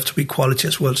course it have to be quality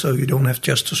as well, so you don't have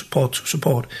just to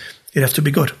support. It have to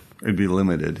be good. It'd be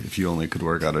limited if you only could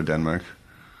work out of Denmark.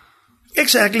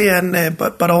 Exactly, and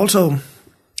but also,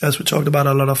 as we talked about,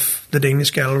 a lot of the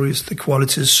Danish galleries, the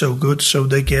quality is so good, so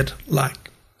they get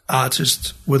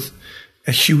artists with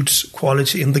a huge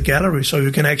quality in the gallery, so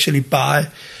you can actually buy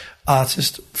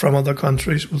artists from other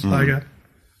countries with a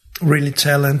really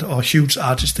talent or huge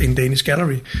artist in Danish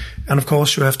gallery. And of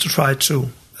course you have to try to,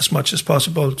 as much as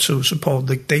possible, to support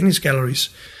the Danish galleries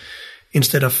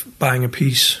instead of buying a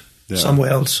piece somewhere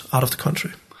else out of the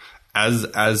country. As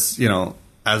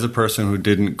a person who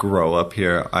didn't grow up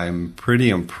here, I'm pretty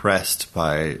impressed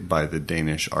by the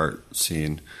Danish art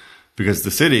scene, because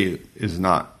the city is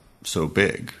not so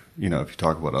big. If you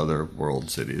talk about other world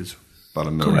cities, about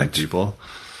 1 million people.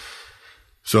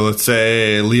 So let's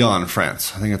say Lyon,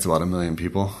 France. I think it's about 1 million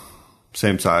people,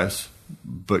 same size.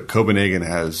 But Copenhagen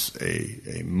has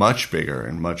a much bigger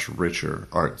and much richer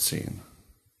art scene.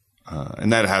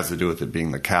 And that has to do with it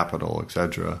being the capital,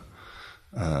 etc.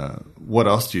 What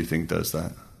else do you think does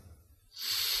that?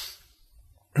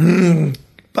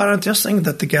 But I just think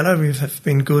that the galleries have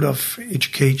been good of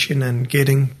education and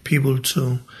getting people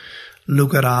to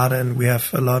look at art, and we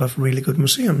have a lot of really good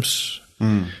museums.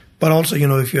 But also,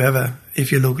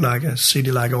 if you look like a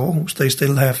city like Aarhus, they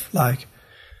still have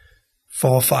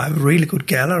 4 or 5 really good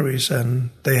galleries,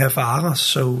 and they have Aarhus,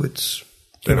 so it's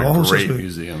a great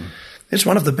museum. It's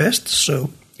one of the best, so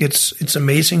it's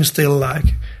amazing still,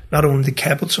 not only the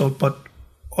capital, but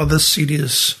other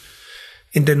cities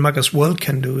in Denmark as well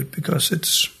can do it, because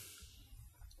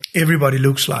everybody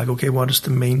looks okay, what is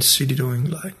the main city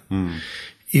doing?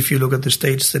 If you look at the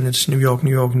States, then it's New York,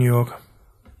 New York, New York,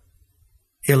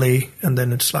 LA, and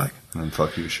then it's and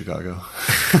fuck you, Chicago.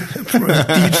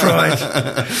 Detroit.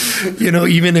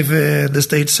 Even if the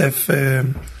States have,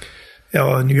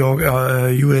 or New York, or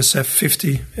US have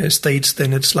 50 states,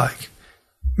 then it's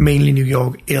mainly New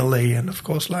York, LA, and of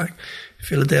course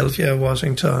Philadelphia,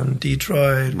 Washington,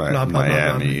 Detroit, blah, blah,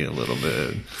 Miami, blah. a little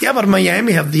bit. Yeah, but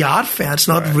Miami have the art fair. It's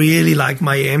not really like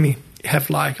Miami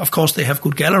have of course they have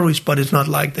good galleries, but it's not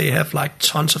like they have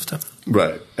tons of them.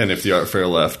 Right. And if the art fair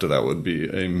left, that would be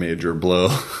a major blow.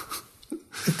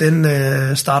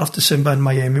 Then start of December in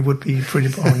Miami would be pretty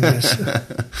boring, yes.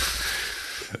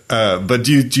 But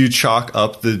do you chalk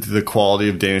up the quality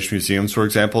of Danish museums, for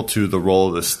example, to the role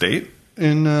of the state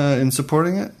in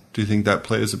supporting it? Do you think that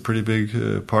plays a pretty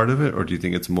big part of it, or do you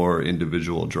think it's more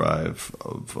individual drive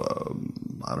of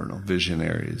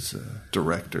visionaries,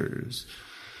 directors?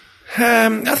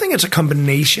 I think it's a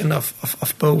combination of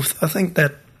both. I think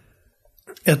that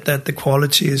the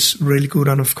quality is really good,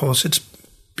 and of course it's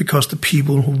because the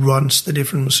people who runs the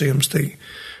different museums, they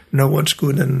know what's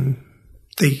good and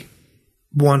they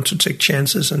want to take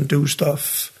chances and do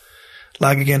stuff.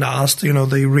 Like again, Ast, they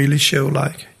really show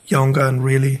like younger and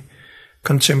really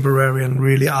contemporary and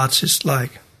really artists,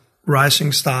 like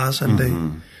rising stars, and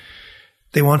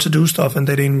they want to do stuff, and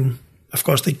they didn't. Of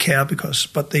course, they care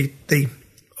but they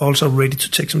also ready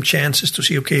to take some chances to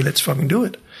see, okay, let's fucking do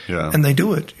it, and they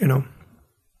do it,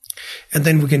 And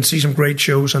then we can see some great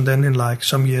shows, and then in like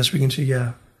some years we can see,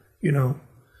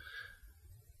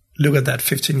 look at that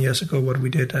 15 years ago, what we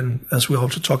did. And as we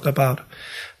also talked about,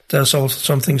 there's also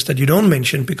some things that you don't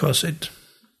mention because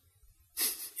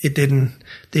the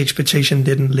expectation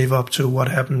didn't live up to what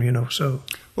happened, so.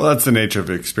 Well, that's the nature of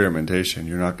experimentation.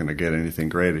 You're not going to get anything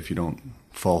great if you don't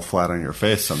fall flat on your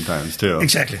face sometimes too.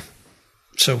 Exactly.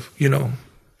 So, you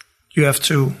have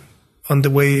to, on the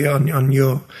way on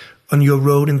your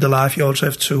road in the life, you also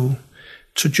have to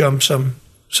jump some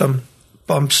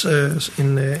bumps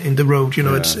in the road.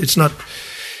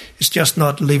 It's just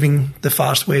not living the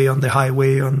fast way on the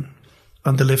highway on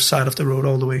the left side of the road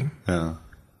all the way. Yeah.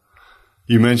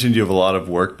 You mentioned you have a lot of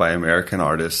work by American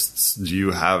artists. Do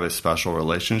you have a special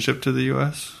relationship to the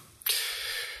U.S.?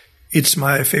 It's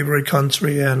my favorite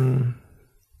country, and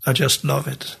I just love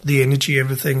it. The energy,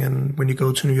 everything. And when you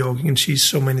go to New York, you can see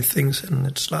so many things, and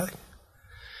it's like,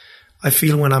 I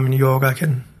feel when I'm in New York, I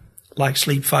can like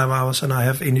sleep 5 hours and I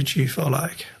have energy for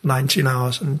like 19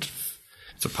 hours. And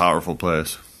it's a powerful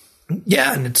place.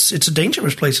 Yeah, and it's a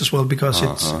dangerous place as well because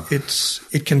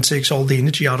it can take all the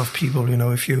energy out of people.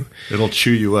 If it'll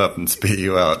chew you up and spit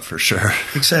you out for sure.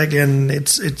 Exactly, and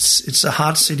it's a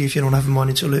hard city if you don't have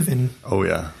money to live in. Oh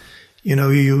yeah, you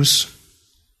use,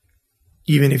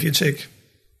 even if you take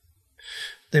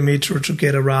the metro to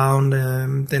get around,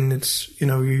 then it's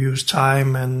you use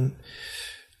time, and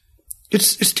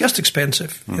it's just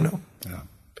expensive, Yeah.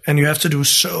 And you have to do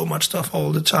so much stuff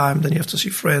all the time. Then you have to see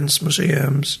friends,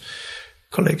 museums,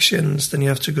 collections. Then you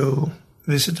have to go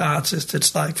visit artists.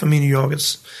 It's like, for me, New York,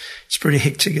 it's pretty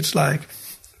hectic. It's like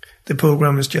the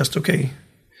program is just, okay,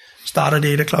 start at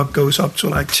 8 o'clock, goes up to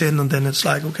like 10. And then it's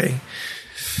like, okay,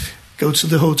 go to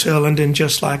the hotel and then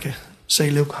just like say,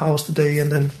 look, how's the day?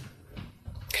 And then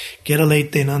get a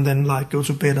late dinner and then like go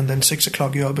to bed. And then 6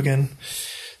 o'clock you're up again.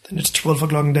 Then it's 12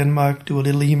 o'clock in Denmark, do a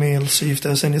little email, see if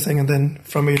there's anything, and then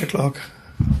from 8 o'clock,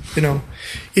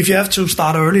 if you have to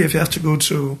start early, if you have to go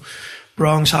to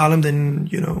Bronx, Harlem, then,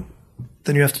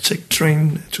 then you have to take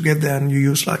train to get there, and you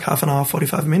use like half an hour,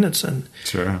 45 minutes, and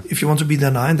sure. If you want to be there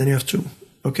 9, then you have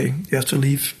to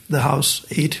leave the house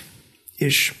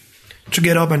 8-ish to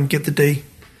get up and get the day,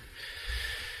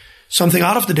 something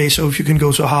out of the day. So if you can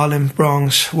go to Harlem,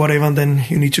 Bronx, whatever, and then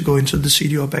you need to go into the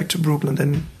city or back to Brooklyn,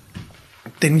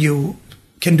 then you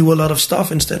can do a lot of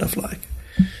stuff instead of like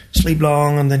sleep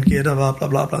long and then get blah, blah,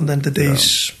 blah, blah, and then the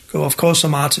days go. Of course,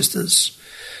 some artists,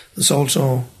 there's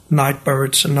also night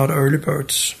birds and not early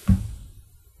birds.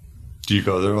 Do you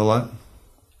go there a lot?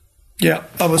 Yeah,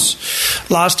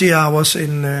 last year I was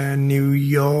in New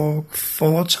York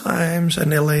 4 times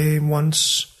and LA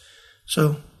once.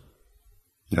 So,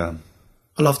 yeah.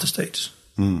 I love the States.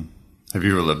 Have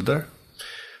you ever lived there?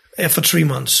 Yeah, for 3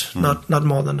 months, not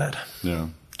more than that. Yeah.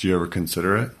 Do you ever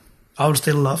consider it? I would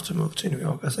still love to move to New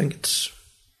York. I think it's...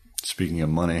 Speaking of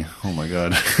money, oh my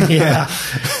God. Yeah.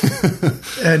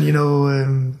 And,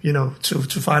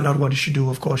 to find out what you should do,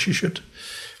 of course you should.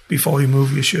 Before you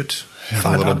move, you should have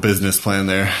a little business plan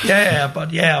there. Yeah,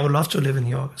 but I would love to live in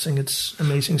New York. I think it's an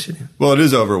amazing city. Well, it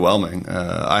is overwhelming.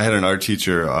 I had an art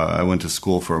teacher. I went to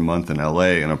school for a month in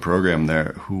LA in a program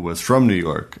there who was from New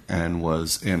York and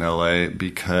was in LA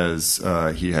because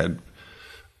he had,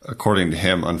 according to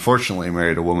him, unfortunately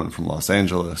married a woman from Los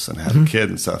Angeles and had a kid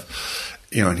and stuff.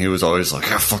 And he was always like,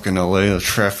 fucking LA, the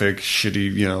traffic,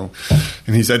 shitty,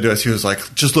 And he said to us, he was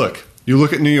like, just look, you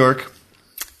look at New York.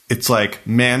 It's like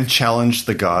man challenged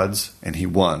the gods and he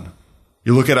won.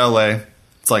 You look at LA,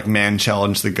 it's like man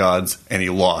challenged the gods and he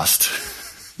lost.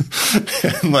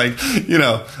 And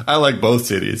I like both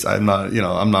cities. I'm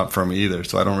not from either,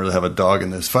 so I don't really have a dog in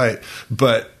this fight.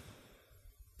 But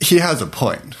he has a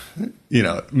point.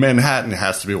 Manhattan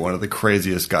has to be one of the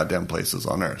craziest goddamn places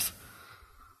on earth.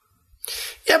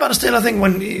 Yeah, but still, I think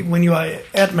when you are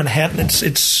at Manhattan,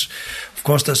 it's of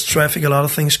course, there's traffic, a lot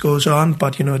of things goes on,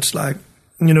 but, it's like,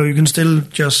 you can still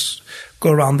just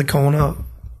go around the corner,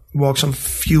 walk some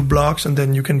few blocks, and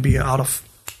then you can be out of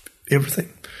everything.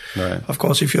 Right. Of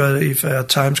course, if you're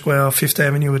Times Square or Fifth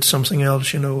Avenue, it's something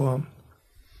else,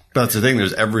 That's the thing.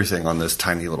 There's everything on this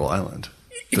tiny little island.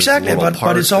 Exactly,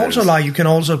 but it's also like you can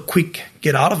also quick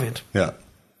get out of it. Yeah.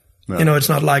 It's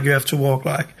not like you have to walk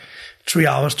like 3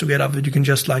 hours to get out of it. You can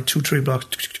just like 2-3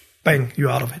 blocks, bang, you're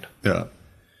out of it. Yeah.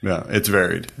 Yeah. It's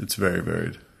varied. It's very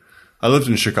varied. I lived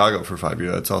in Chicago for 5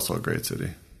 years. It's also a great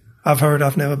city. I've heard.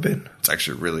 I've never been. It's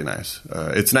actually really nice.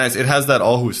 It's nice. It has that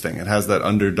Aarhus thing. It has that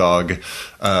underdog.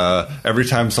 Every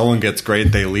time someone gets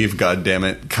great, they leave. God damn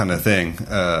it, kind of thing.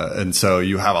 And so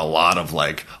you have a lot of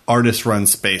like artist-run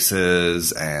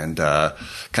spaces and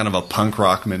kind of a punk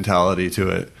rock mentality to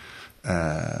it.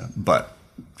 But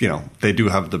they do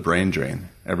have the brain drain.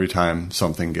 Every time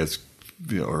something gets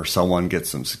or someone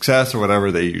gets some success or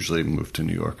whatever, they usually move to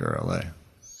New York or LA.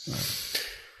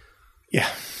 Yeah.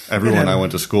 Everyone I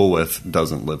went to school with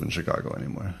doesn't live in Chicago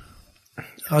anymore.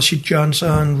 Archie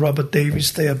Johnson, Robert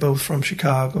Davis, they are both from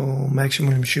Chicago.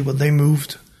 Maximilian Schubert, they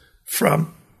moved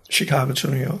from Chicago to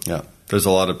New York. Yeah, there's a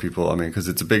lot of people. Because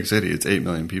it's a big city. It's 8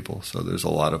 million people, so there's a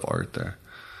lot of art there.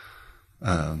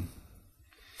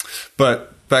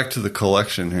 But back to the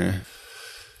collection here.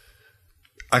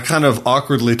 I kind of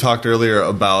awkwardly talked earlier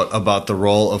about the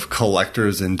role of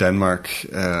collectors in Denmark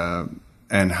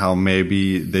and how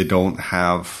maybe they don't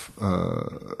have,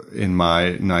 in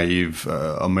my naive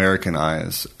American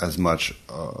eyes, as much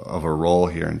of a role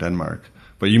here in Denmark.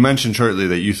 But you mentioned shortly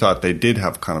that you thought they did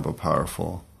have kind of a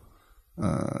powerful,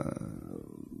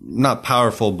 not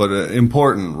powerful, but an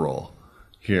important role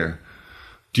here.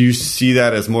 Do you see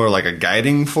that as more like a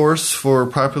guiding force for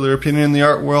popular opinion in the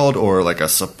art world, or like a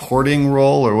supporting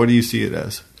role, or what do you see it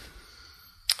as?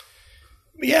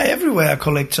 Yeah, everywhere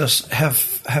collectors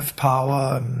have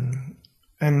power,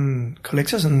 and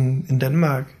collectors in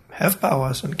Denmark have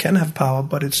powers and can have power,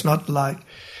 but it's not like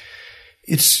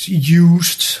it's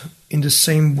used in the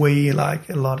same way like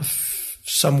a lot of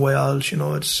somewhere else.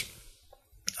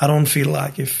 I don't feel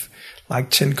like if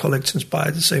like 10 collectors buy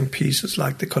the same pieces,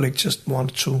 like the collectors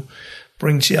want to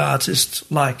bring the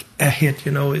artist like ahead.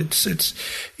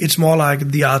 It's more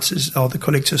like the artists or the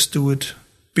collectors do it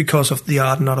because of the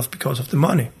art, not because of the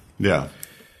money. Yeah.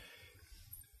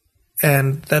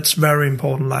 And that's very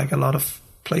important. Like a lot of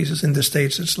places in the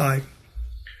States, it's like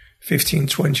 15,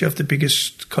 20 of the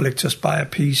biggest collectors buy a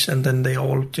piece, and then they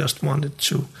all just wanted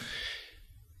to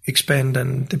expand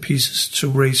and the pieces to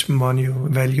raise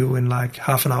value in like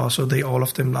half an hour. So they all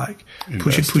of them like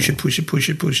push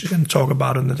it and talk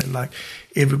about it, and then like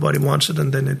everybody wants it,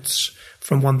 and then it's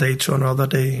from one day to another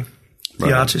day.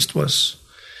 The artist was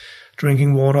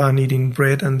drinking water and eating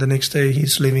bread, and the next day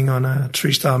he's living on a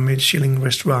 3-star Michelin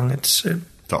restaurant. It's the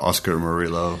Oscar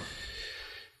Murillo.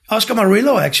 Oscar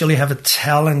Murillo actually have a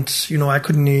talent. I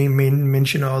couldn't even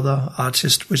mention other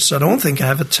artists, which I don't think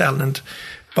have a talent,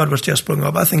 but was just brought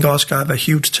up. I think Oscar have a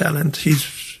huge talent.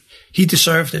 He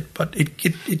deserved it, but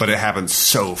but it happened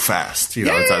so fast.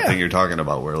 It's that thing you're talking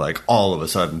about, where like all of a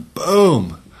sudden,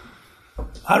 boom.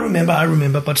 I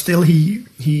remember, but still,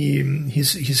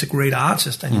 he's a great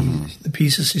artist, and the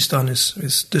pieces he's done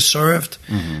is deserved.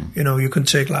 Mm-hmm. You can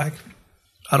take like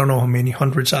I don't know how many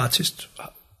hundreds artists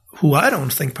who I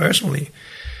don't think personally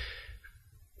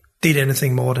did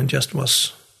anything more than just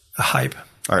was a hype.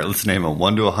 All right, let's name them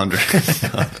 1 to 100.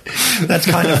 That's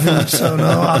kind of rude, so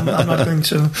no, I'm not going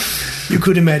to. You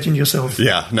could imagine yourself.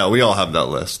 Yeah, no, we all have that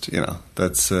list.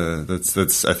 That's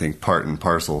I think part and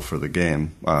parcel for the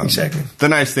game. Exactly. The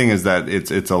nice thing is that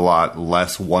it's a lot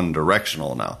less one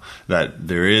directional now. That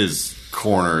there is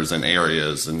corners and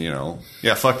areas, and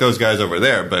fuck those guys over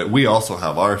there. But we also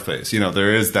have our face.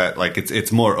 There is that like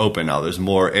it's more open now. There's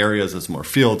more areas. There's more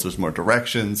fields. There's more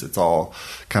directions. It's all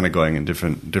kind of going in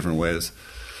different ways.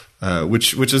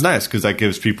 Which is nice, because that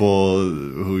gives people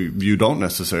who you don't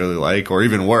necessarily like, or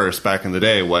even worse, back in the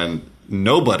day when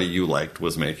nobody you liked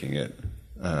was making it.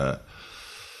 But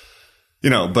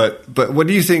what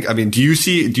do you think? Do you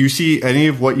see any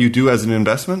of what you do as an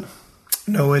investment?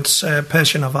 No, it's a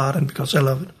passion of art, and because I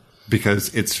love it.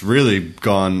 Because it's really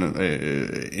gone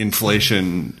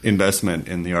inflation investment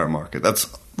in the art market.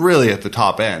 That's really at the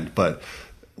top end, but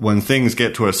when things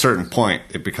get to a certain point,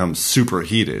 it becomes super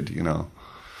heated.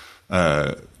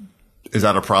 Is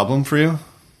that a problem for you?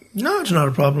 No, it's not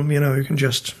a problem. You can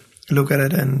just look at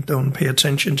it and don't pay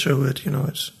attention to it.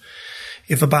 It's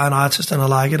if I buy an artist and I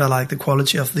like it, I like the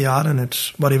quality of the art, and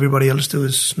it's what everybody else do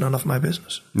is none of my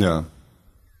business. Yeah.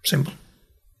 Simple.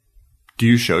 Do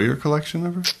you show your collection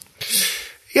ever?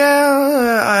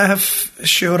 Yeah, I have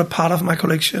showed a part of my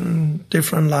collection,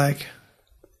 different, like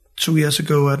 2 years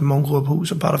ago at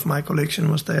Mongrupphus, a part of my collection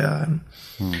was there. And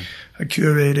I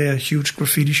curated a huge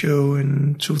graffiti show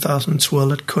in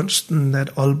 2012 at Kunsten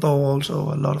at Aalborg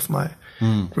also. A lot of my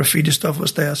graffiti stuff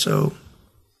was there. So,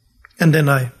 and then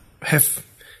I have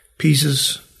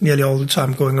pieces nearly all the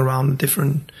time going around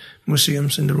different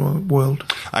museums in the world.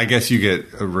 I guess you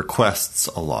get requests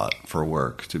a lot for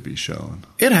work to be shown.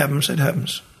 It happens.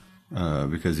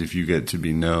 Because if you get to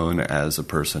be known as a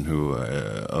person who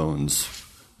owns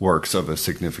works of a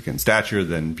significant stature,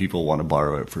 then people want to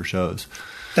borrow it for shows.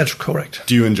 That's correct.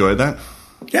 Do you enjoy that?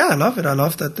 Yeah, I love it. I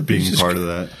love that the being pieces, part of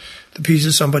that. The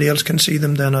pieces, somebody else can see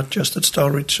them. They're not just at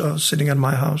storage or sitting at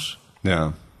my house.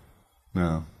 Yeah.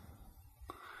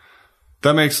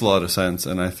 That makes a lot of sense,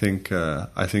 and I think you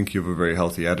have a very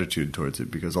healthy attitude towards it,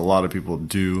 because a lot of people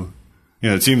do.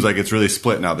 It seems like it's really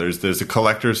split now. There's the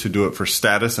collectors who do it for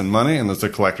status and money, and there's the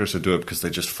collectors who do it because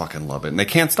they just fucking love it, and they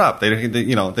can't stop. They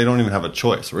don't even have a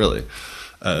choice, really.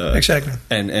 Exactly.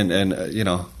 And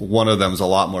one of them is a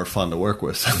lot more fun to work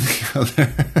with than the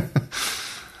other.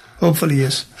 Hopefully,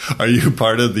 yes. Are you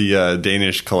part of the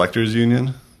Danish Collectors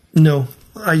Union? No,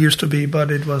 I used to be,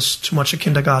 but it was too much a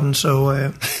kindergarten, so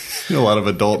a lot of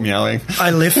adult meowing.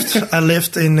 I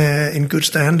lived in good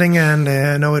standing, and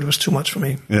no, it was too much for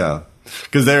me. Yeah,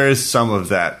 because there is some of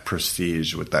that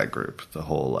prestige with that group. The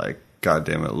whole like, God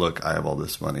damn it, look, I have all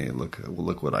this money. Look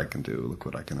what I can do. Look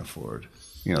what I can afford.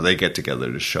 They get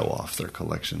together to show off their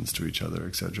collections to each other,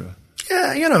 etc.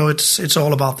 Yeah, it's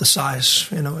all about the size.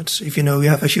 It's if you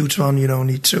have a huge one, you don't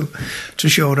need to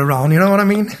show it around. You know what I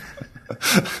mean?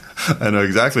 I know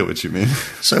exactly what you mean.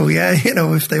 So yeah,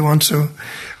 if they want to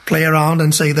play around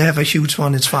and say they have a huge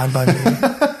one, it's fine by me.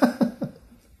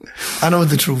 I know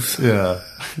the truth. Yeah,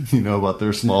 you know about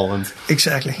their small ones.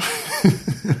 Exactly.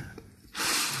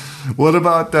 What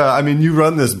about, you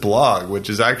run this blog, which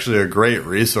is actually a great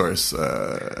resource.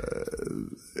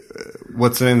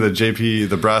 What's the name of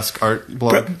the Brask Art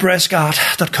blog?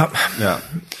 Braskart.com. Yeah.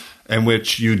 In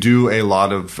which you do a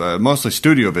lot of, mostly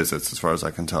studio visits, as far as I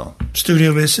can tell.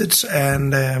 Studio visits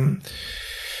and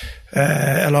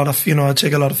a lot of, I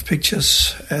take a lot of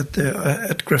pictures at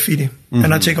graffiti. Mm-hmm.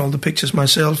 And I take all the pictures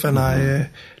myself, and I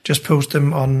just post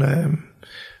them on the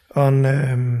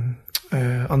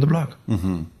blog.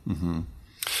 Mm-hmm. Mm-hmm.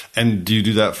 And do you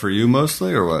do that for you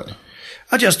mostly, or what?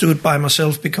 I just do it by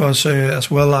myself because,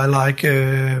 as well, I like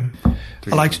to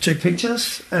take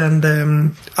pictures, and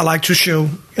I like to show,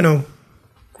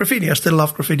 graffiti. I still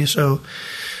love graffiti, so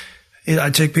I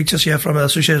take pictures from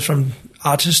associates from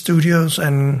artist studios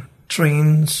and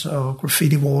trains or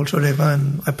graffiti walls, whatever,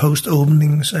 and I post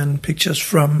openings and pictures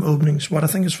from openings. What I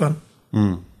think is fun.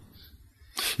 Mm.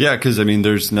 Yeah, because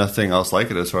there's nothing else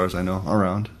like it, as far as I know,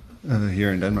 around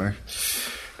here in Denmark.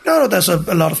 No, there's a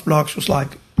lot of blogs was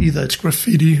like either it's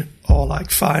graffiti or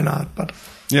like fine art, but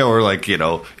yeah, or like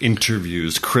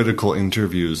interviews, critical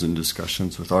interviews and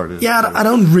discussions with artists. Yeah, I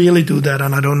don't really do that,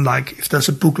 and I don't like if there's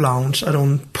a book lounge, I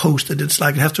don't post it. It's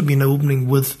like it has to be an opening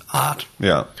with art.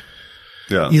 Yeah,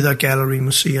 either a gallery,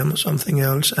 museum, or something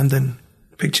else, and then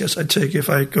pictures I take. If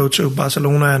I go to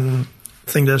Barcelona and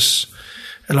think there's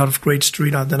a lot of great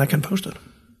street art, then I can post it.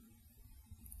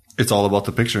 It's all about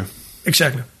the picture.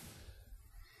 Exactly.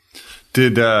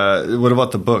 What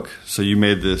about the book? So you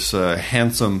made this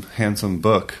handsome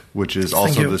book, which is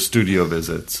also the studio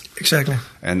visits. Exactly.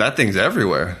 And that thing's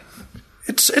everywhere.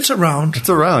 It's around. It's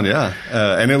around, yeah.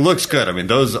 And it looks good.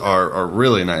 Those are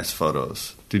really nice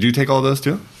photos. Did you take all those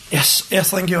too? Yes,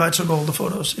 thank you. I took all the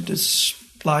photos. It is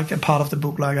like a part of the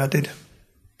book, like I did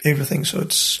everything. So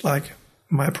it's like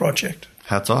my project.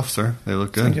 Hats off, sir. They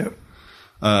look good. Thank you.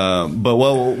 But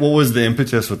what was the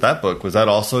impetus with that book? Was that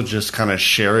also just kind of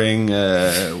sharing?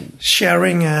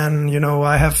 Sharing, and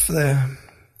I have the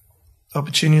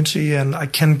opportunity, and I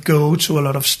can go to a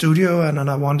lot of studio, and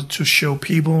I wanted to show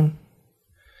people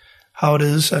how it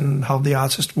is and how the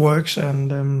artist works,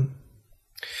 and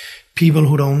people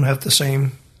who don't have the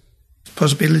same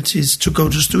possibilities to go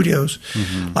to studios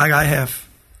like I have.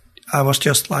 I was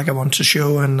just like, I want to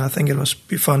show, and I think it was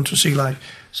be fun to see like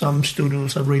some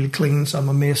studios are really clean, some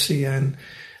are messy, and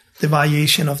the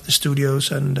variation of the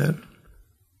studios. And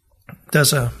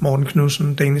there's a Morten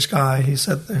Knudsen, Danish guy. He's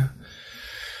at the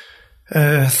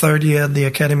third year at the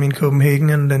Academy in Copenhagen,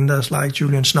 and then there's like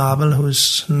Julian Snabel,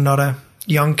 who's not a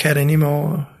young cat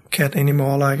anymore,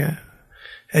 like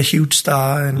a huge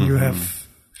star. And you have.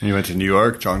 And you went to New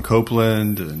York, John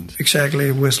Copeland, and exactly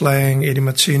Wes Lang, Eddie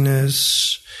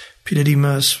Martinez, Peter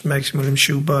Dimas, Maximilian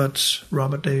Schubert,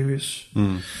 Robert Davis,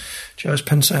 Joyce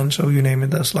Penzance, so you name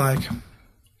it. There's like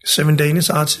 7 Danish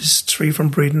artists, 3 from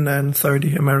Britain, and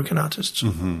 30 American artists.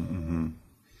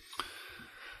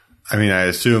 I mean, I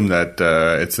assume that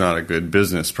it's not a good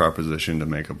business proposition to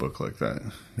make a book like that.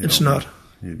 It's not.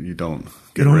 You don't.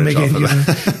 You don't make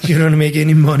you don't make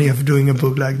any money of doing a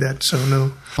book like that. So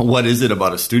no. What is it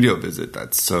about a studio visit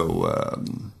that's so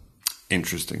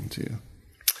interesting to you?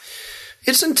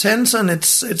 It's intense, and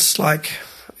it's like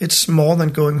it's more than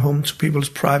going home to people's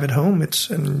private home. It's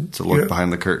a look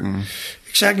behind the curtain.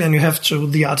 Exactly, and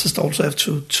the artist also have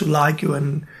to like you,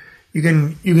 and you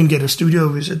can get a studio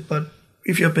visit, but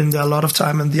if you've been there a lot of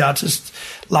time and the artist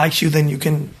likes you, then you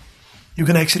can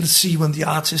actually see when the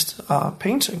artists are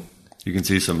painting. You can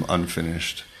see some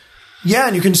unfinished. Yeah,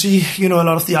 and you can see, a lot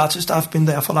of the artists, I've been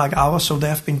there for like hours, so they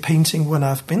have been painting when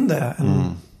I've been there.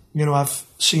 And, I've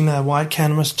seen a white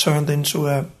canvas turned into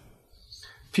a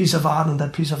piece of art, and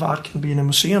that piece of art can be in a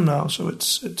museum now. So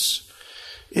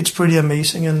it's pretty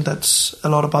amazing, and that's a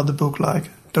lot about the book,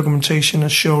 like documentation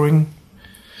is showing.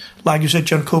 Like you said,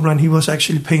 John Copeland, he was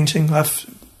actually painting. I've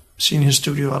seen his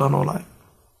studio, I don't know, like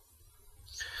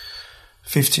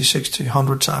 50, 60,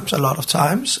 100 times, a lot of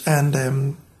times.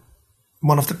 And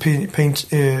one of the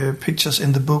pictures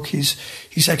in the book,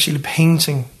 he's actually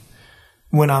painting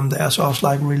when I'm there. So I was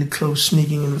like really close,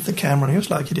 sneaking in with the camera. And he was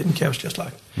like, he didn't care, he was just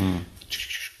like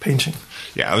painting.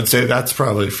 Yeah, I would say that's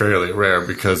probably fairly rare,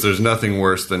 because there's nothing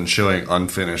worse than showing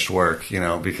unfinished work,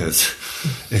 because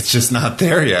it's just not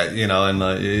there yet, and I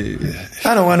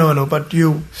know, but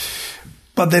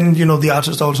then, the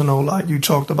artists also know, like you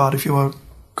talked about, if you were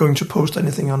going to post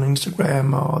anything on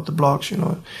Instagram or the blogs,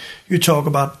 you talk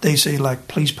about, they say like,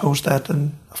 please post that,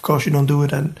 and of course you don't do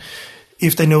it, and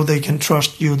if they know they can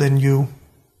trust you, then you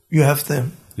have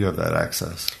them. You have that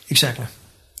access. Exactly.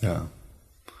 Yeah.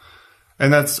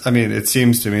 And it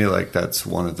seems to me like that's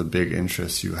one of the big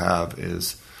interests you have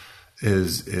is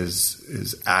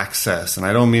access. And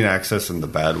I don't mean access in the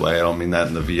bad way. I don't mean that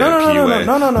in the VIP way.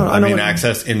 No. I mean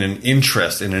access in an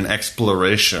interest, in an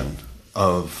exploration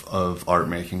of art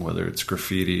making, whether it's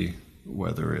graffiti,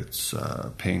 whether it's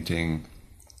painting,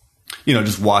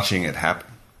 just watching it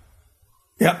happen.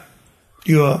 Yeah.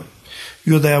 You're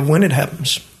there when it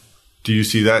happens. Do you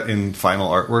see that in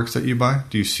final artworks that you buy?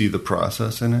 Do you see the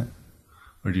process in it?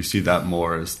 Or do you see that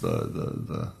more as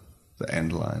the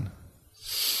end line?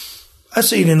 I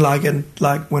see it in like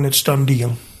when it's done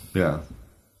deal. Yeah.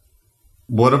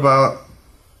 What about,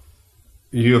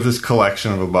 you have this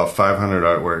collection of about 500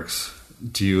 artworks.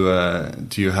 Do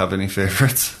you have any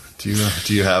favorites? Do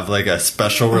you have like a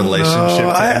special relationship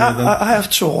to any of them? I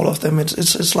have to all of them.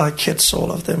 It's like kids,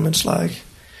 all of them. It's like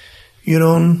you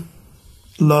don't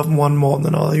love one more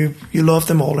than another. You love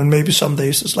them all, and maybe some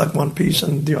days it's like one piece,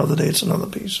 and the other day it's another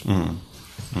piece.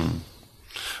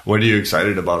 What are you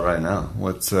excited about right now?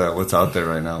 What's out there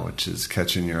right now, which is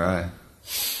catching your eye?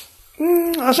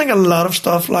 I think a lot of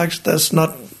stuff. Like there's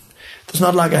not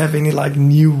like I have any like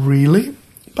new really,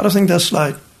 but I think there's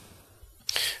like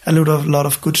a lot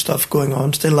of good stuff going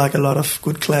on. Still like a lot of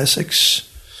good classics.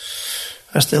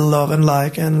 I still love and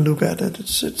like and look at it.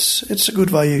 It's a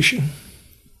good variation.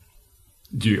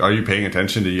 Are you paying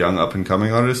attention to young up and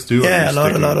coming artists too? Yeah, a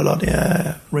lot.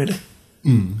 Yeah, really.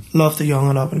 Love the young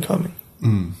and up and coming.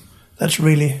 That's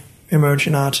really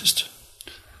emerging artist.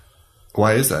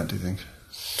 Why is that, do you think?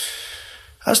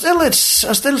 I still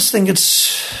think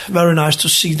it's very nice to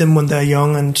see them when they're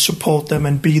young and support them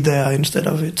and be there instead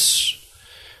of it's.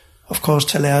 Of course,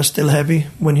 Talia is still happy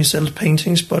when he sells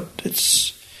paintings, but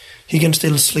he can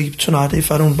still sleep tonight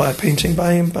if I don't buy a painting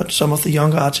by him. But some of the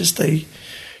young artists, they,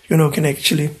 can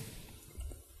actually.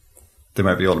 They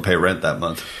might be able to pay rent that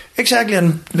month. Exactly,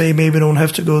 and they maybe don't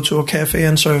have to go to a cafe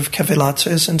and serve cafe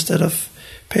lattes instead of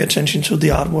pay attention to the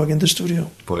artwork in the studio.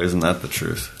 Boy, isn't that the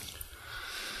truth?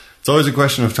 It's always a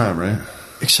question of time, right?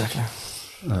 Exactly.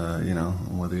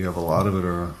 Whether you have a lot of it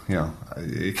or,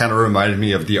 it kind of reminded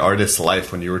me of the artist's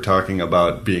life when you were talking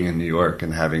about being in New York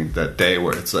and having that day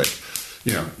where it's like,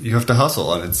 you have to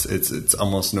hustle, and it's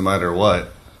almost no matter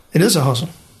what. It is a hustle.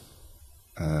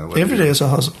 Every day is a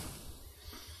hustle.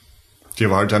 Do you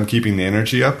have a hard time keeping the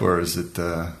energy up, or is it...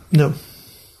 No,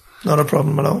 not a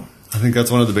problem at all. I think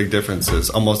that's one of the big differences.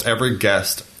 Almost every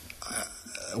guest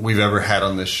we've ever had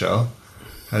on this show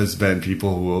has been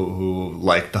people who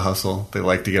like the hustle. They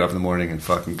like to get up in the morning and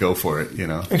fucking go for it,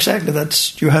 Exactly,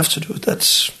 you have to do it.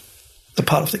 That's the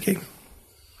part of the game.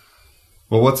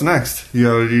 Well, what's next?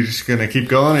 Are you just going to keep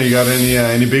going, or you got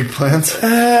any big plans?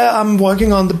 I'm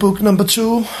working on the book number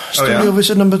 2, Studio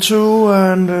Visit number 2,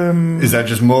 and... Is that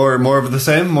just more of the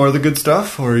same, more of the good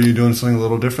stuff, or are you doing something a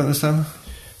little different this time?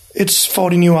 It's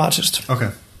 40 new artists.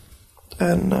 Okay.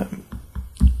 And,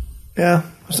 I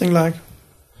think like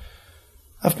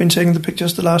I've been taking the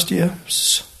pictures the last year.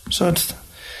 So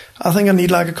I think I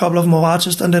need like a couple of more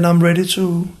artists, and then I'm ready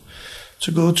to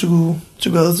go to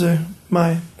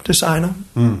my designer,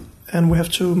 and we have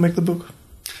to make the book.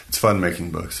 It's fun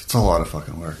making books. It's a lot of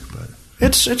fucking work, but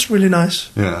it's really nice.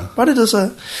 Yeah, but it is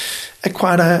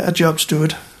quite a job to do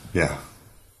it. Yeah.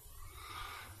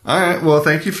 All right. Well,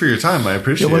 thank you for your time. I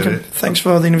appreciate it. You're welcome. Thanks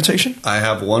for the invitation. I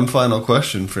have one final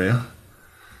question for you.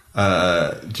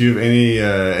 Do you have any?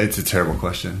 It's a terrible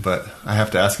question, but I have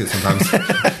to ask it sometimes.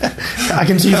 I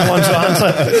can see the one to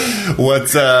answer.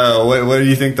 What do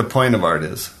you think the point of art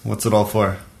is? What's it all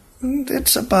for?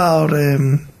 It's about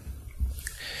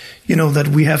that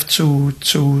we have to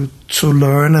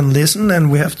learn and listen, and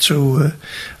we have to.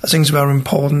 I think it's very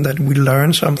important that we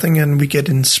learn something and we get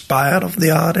inspired of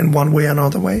the art in one way or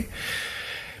another way.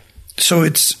 So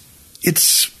it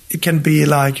can be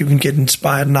like you can get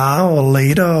inspired now or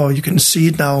later, or you can see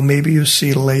it now, or maybe you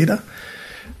see it later.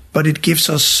 But it gives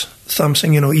us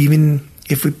something, even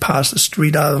if we pass the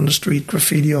street out on the street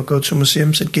graffiti or go to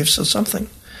museums, it gives us something.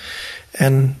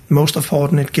 And most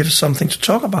important, it gives something to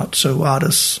talk about. So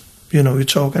artists, you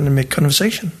talk and make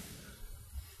conversation.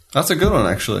 That's a good one,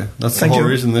 actually. That's the whole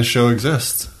reason this show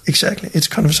exists. Exactly. It's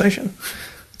conversation.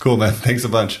 Cool, man. Thanks a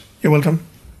bunch. You're welcome.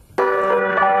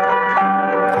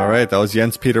 All right, that was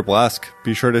Jens Peter Brask.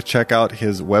 Be sure to check out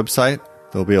his website.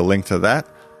 There'll be a link to that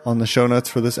on the show notes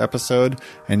for this episode,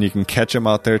 and you can catch him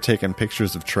out there taking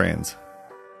pictures of trains.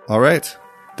 All right,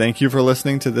 thank you for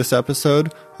listening to this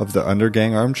episode of the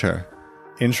Undergang Armchair.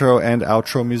 Intro and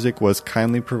outro music was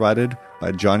kindly provided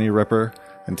by Johnny Ripper,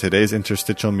 and today's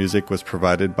interstitial music was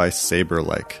provided by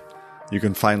Saberlike. You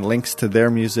can find links to their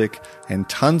music and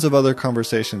tons of other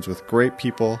conversations with great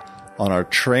people on our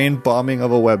train bombing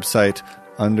of a website,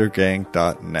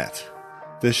 undergang.net.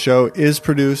 This show is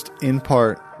produced in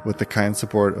part with the kind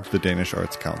support of the Danish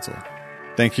Arts Council.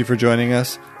 Thank you for joining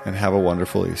us, and have a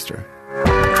wonderful Easter.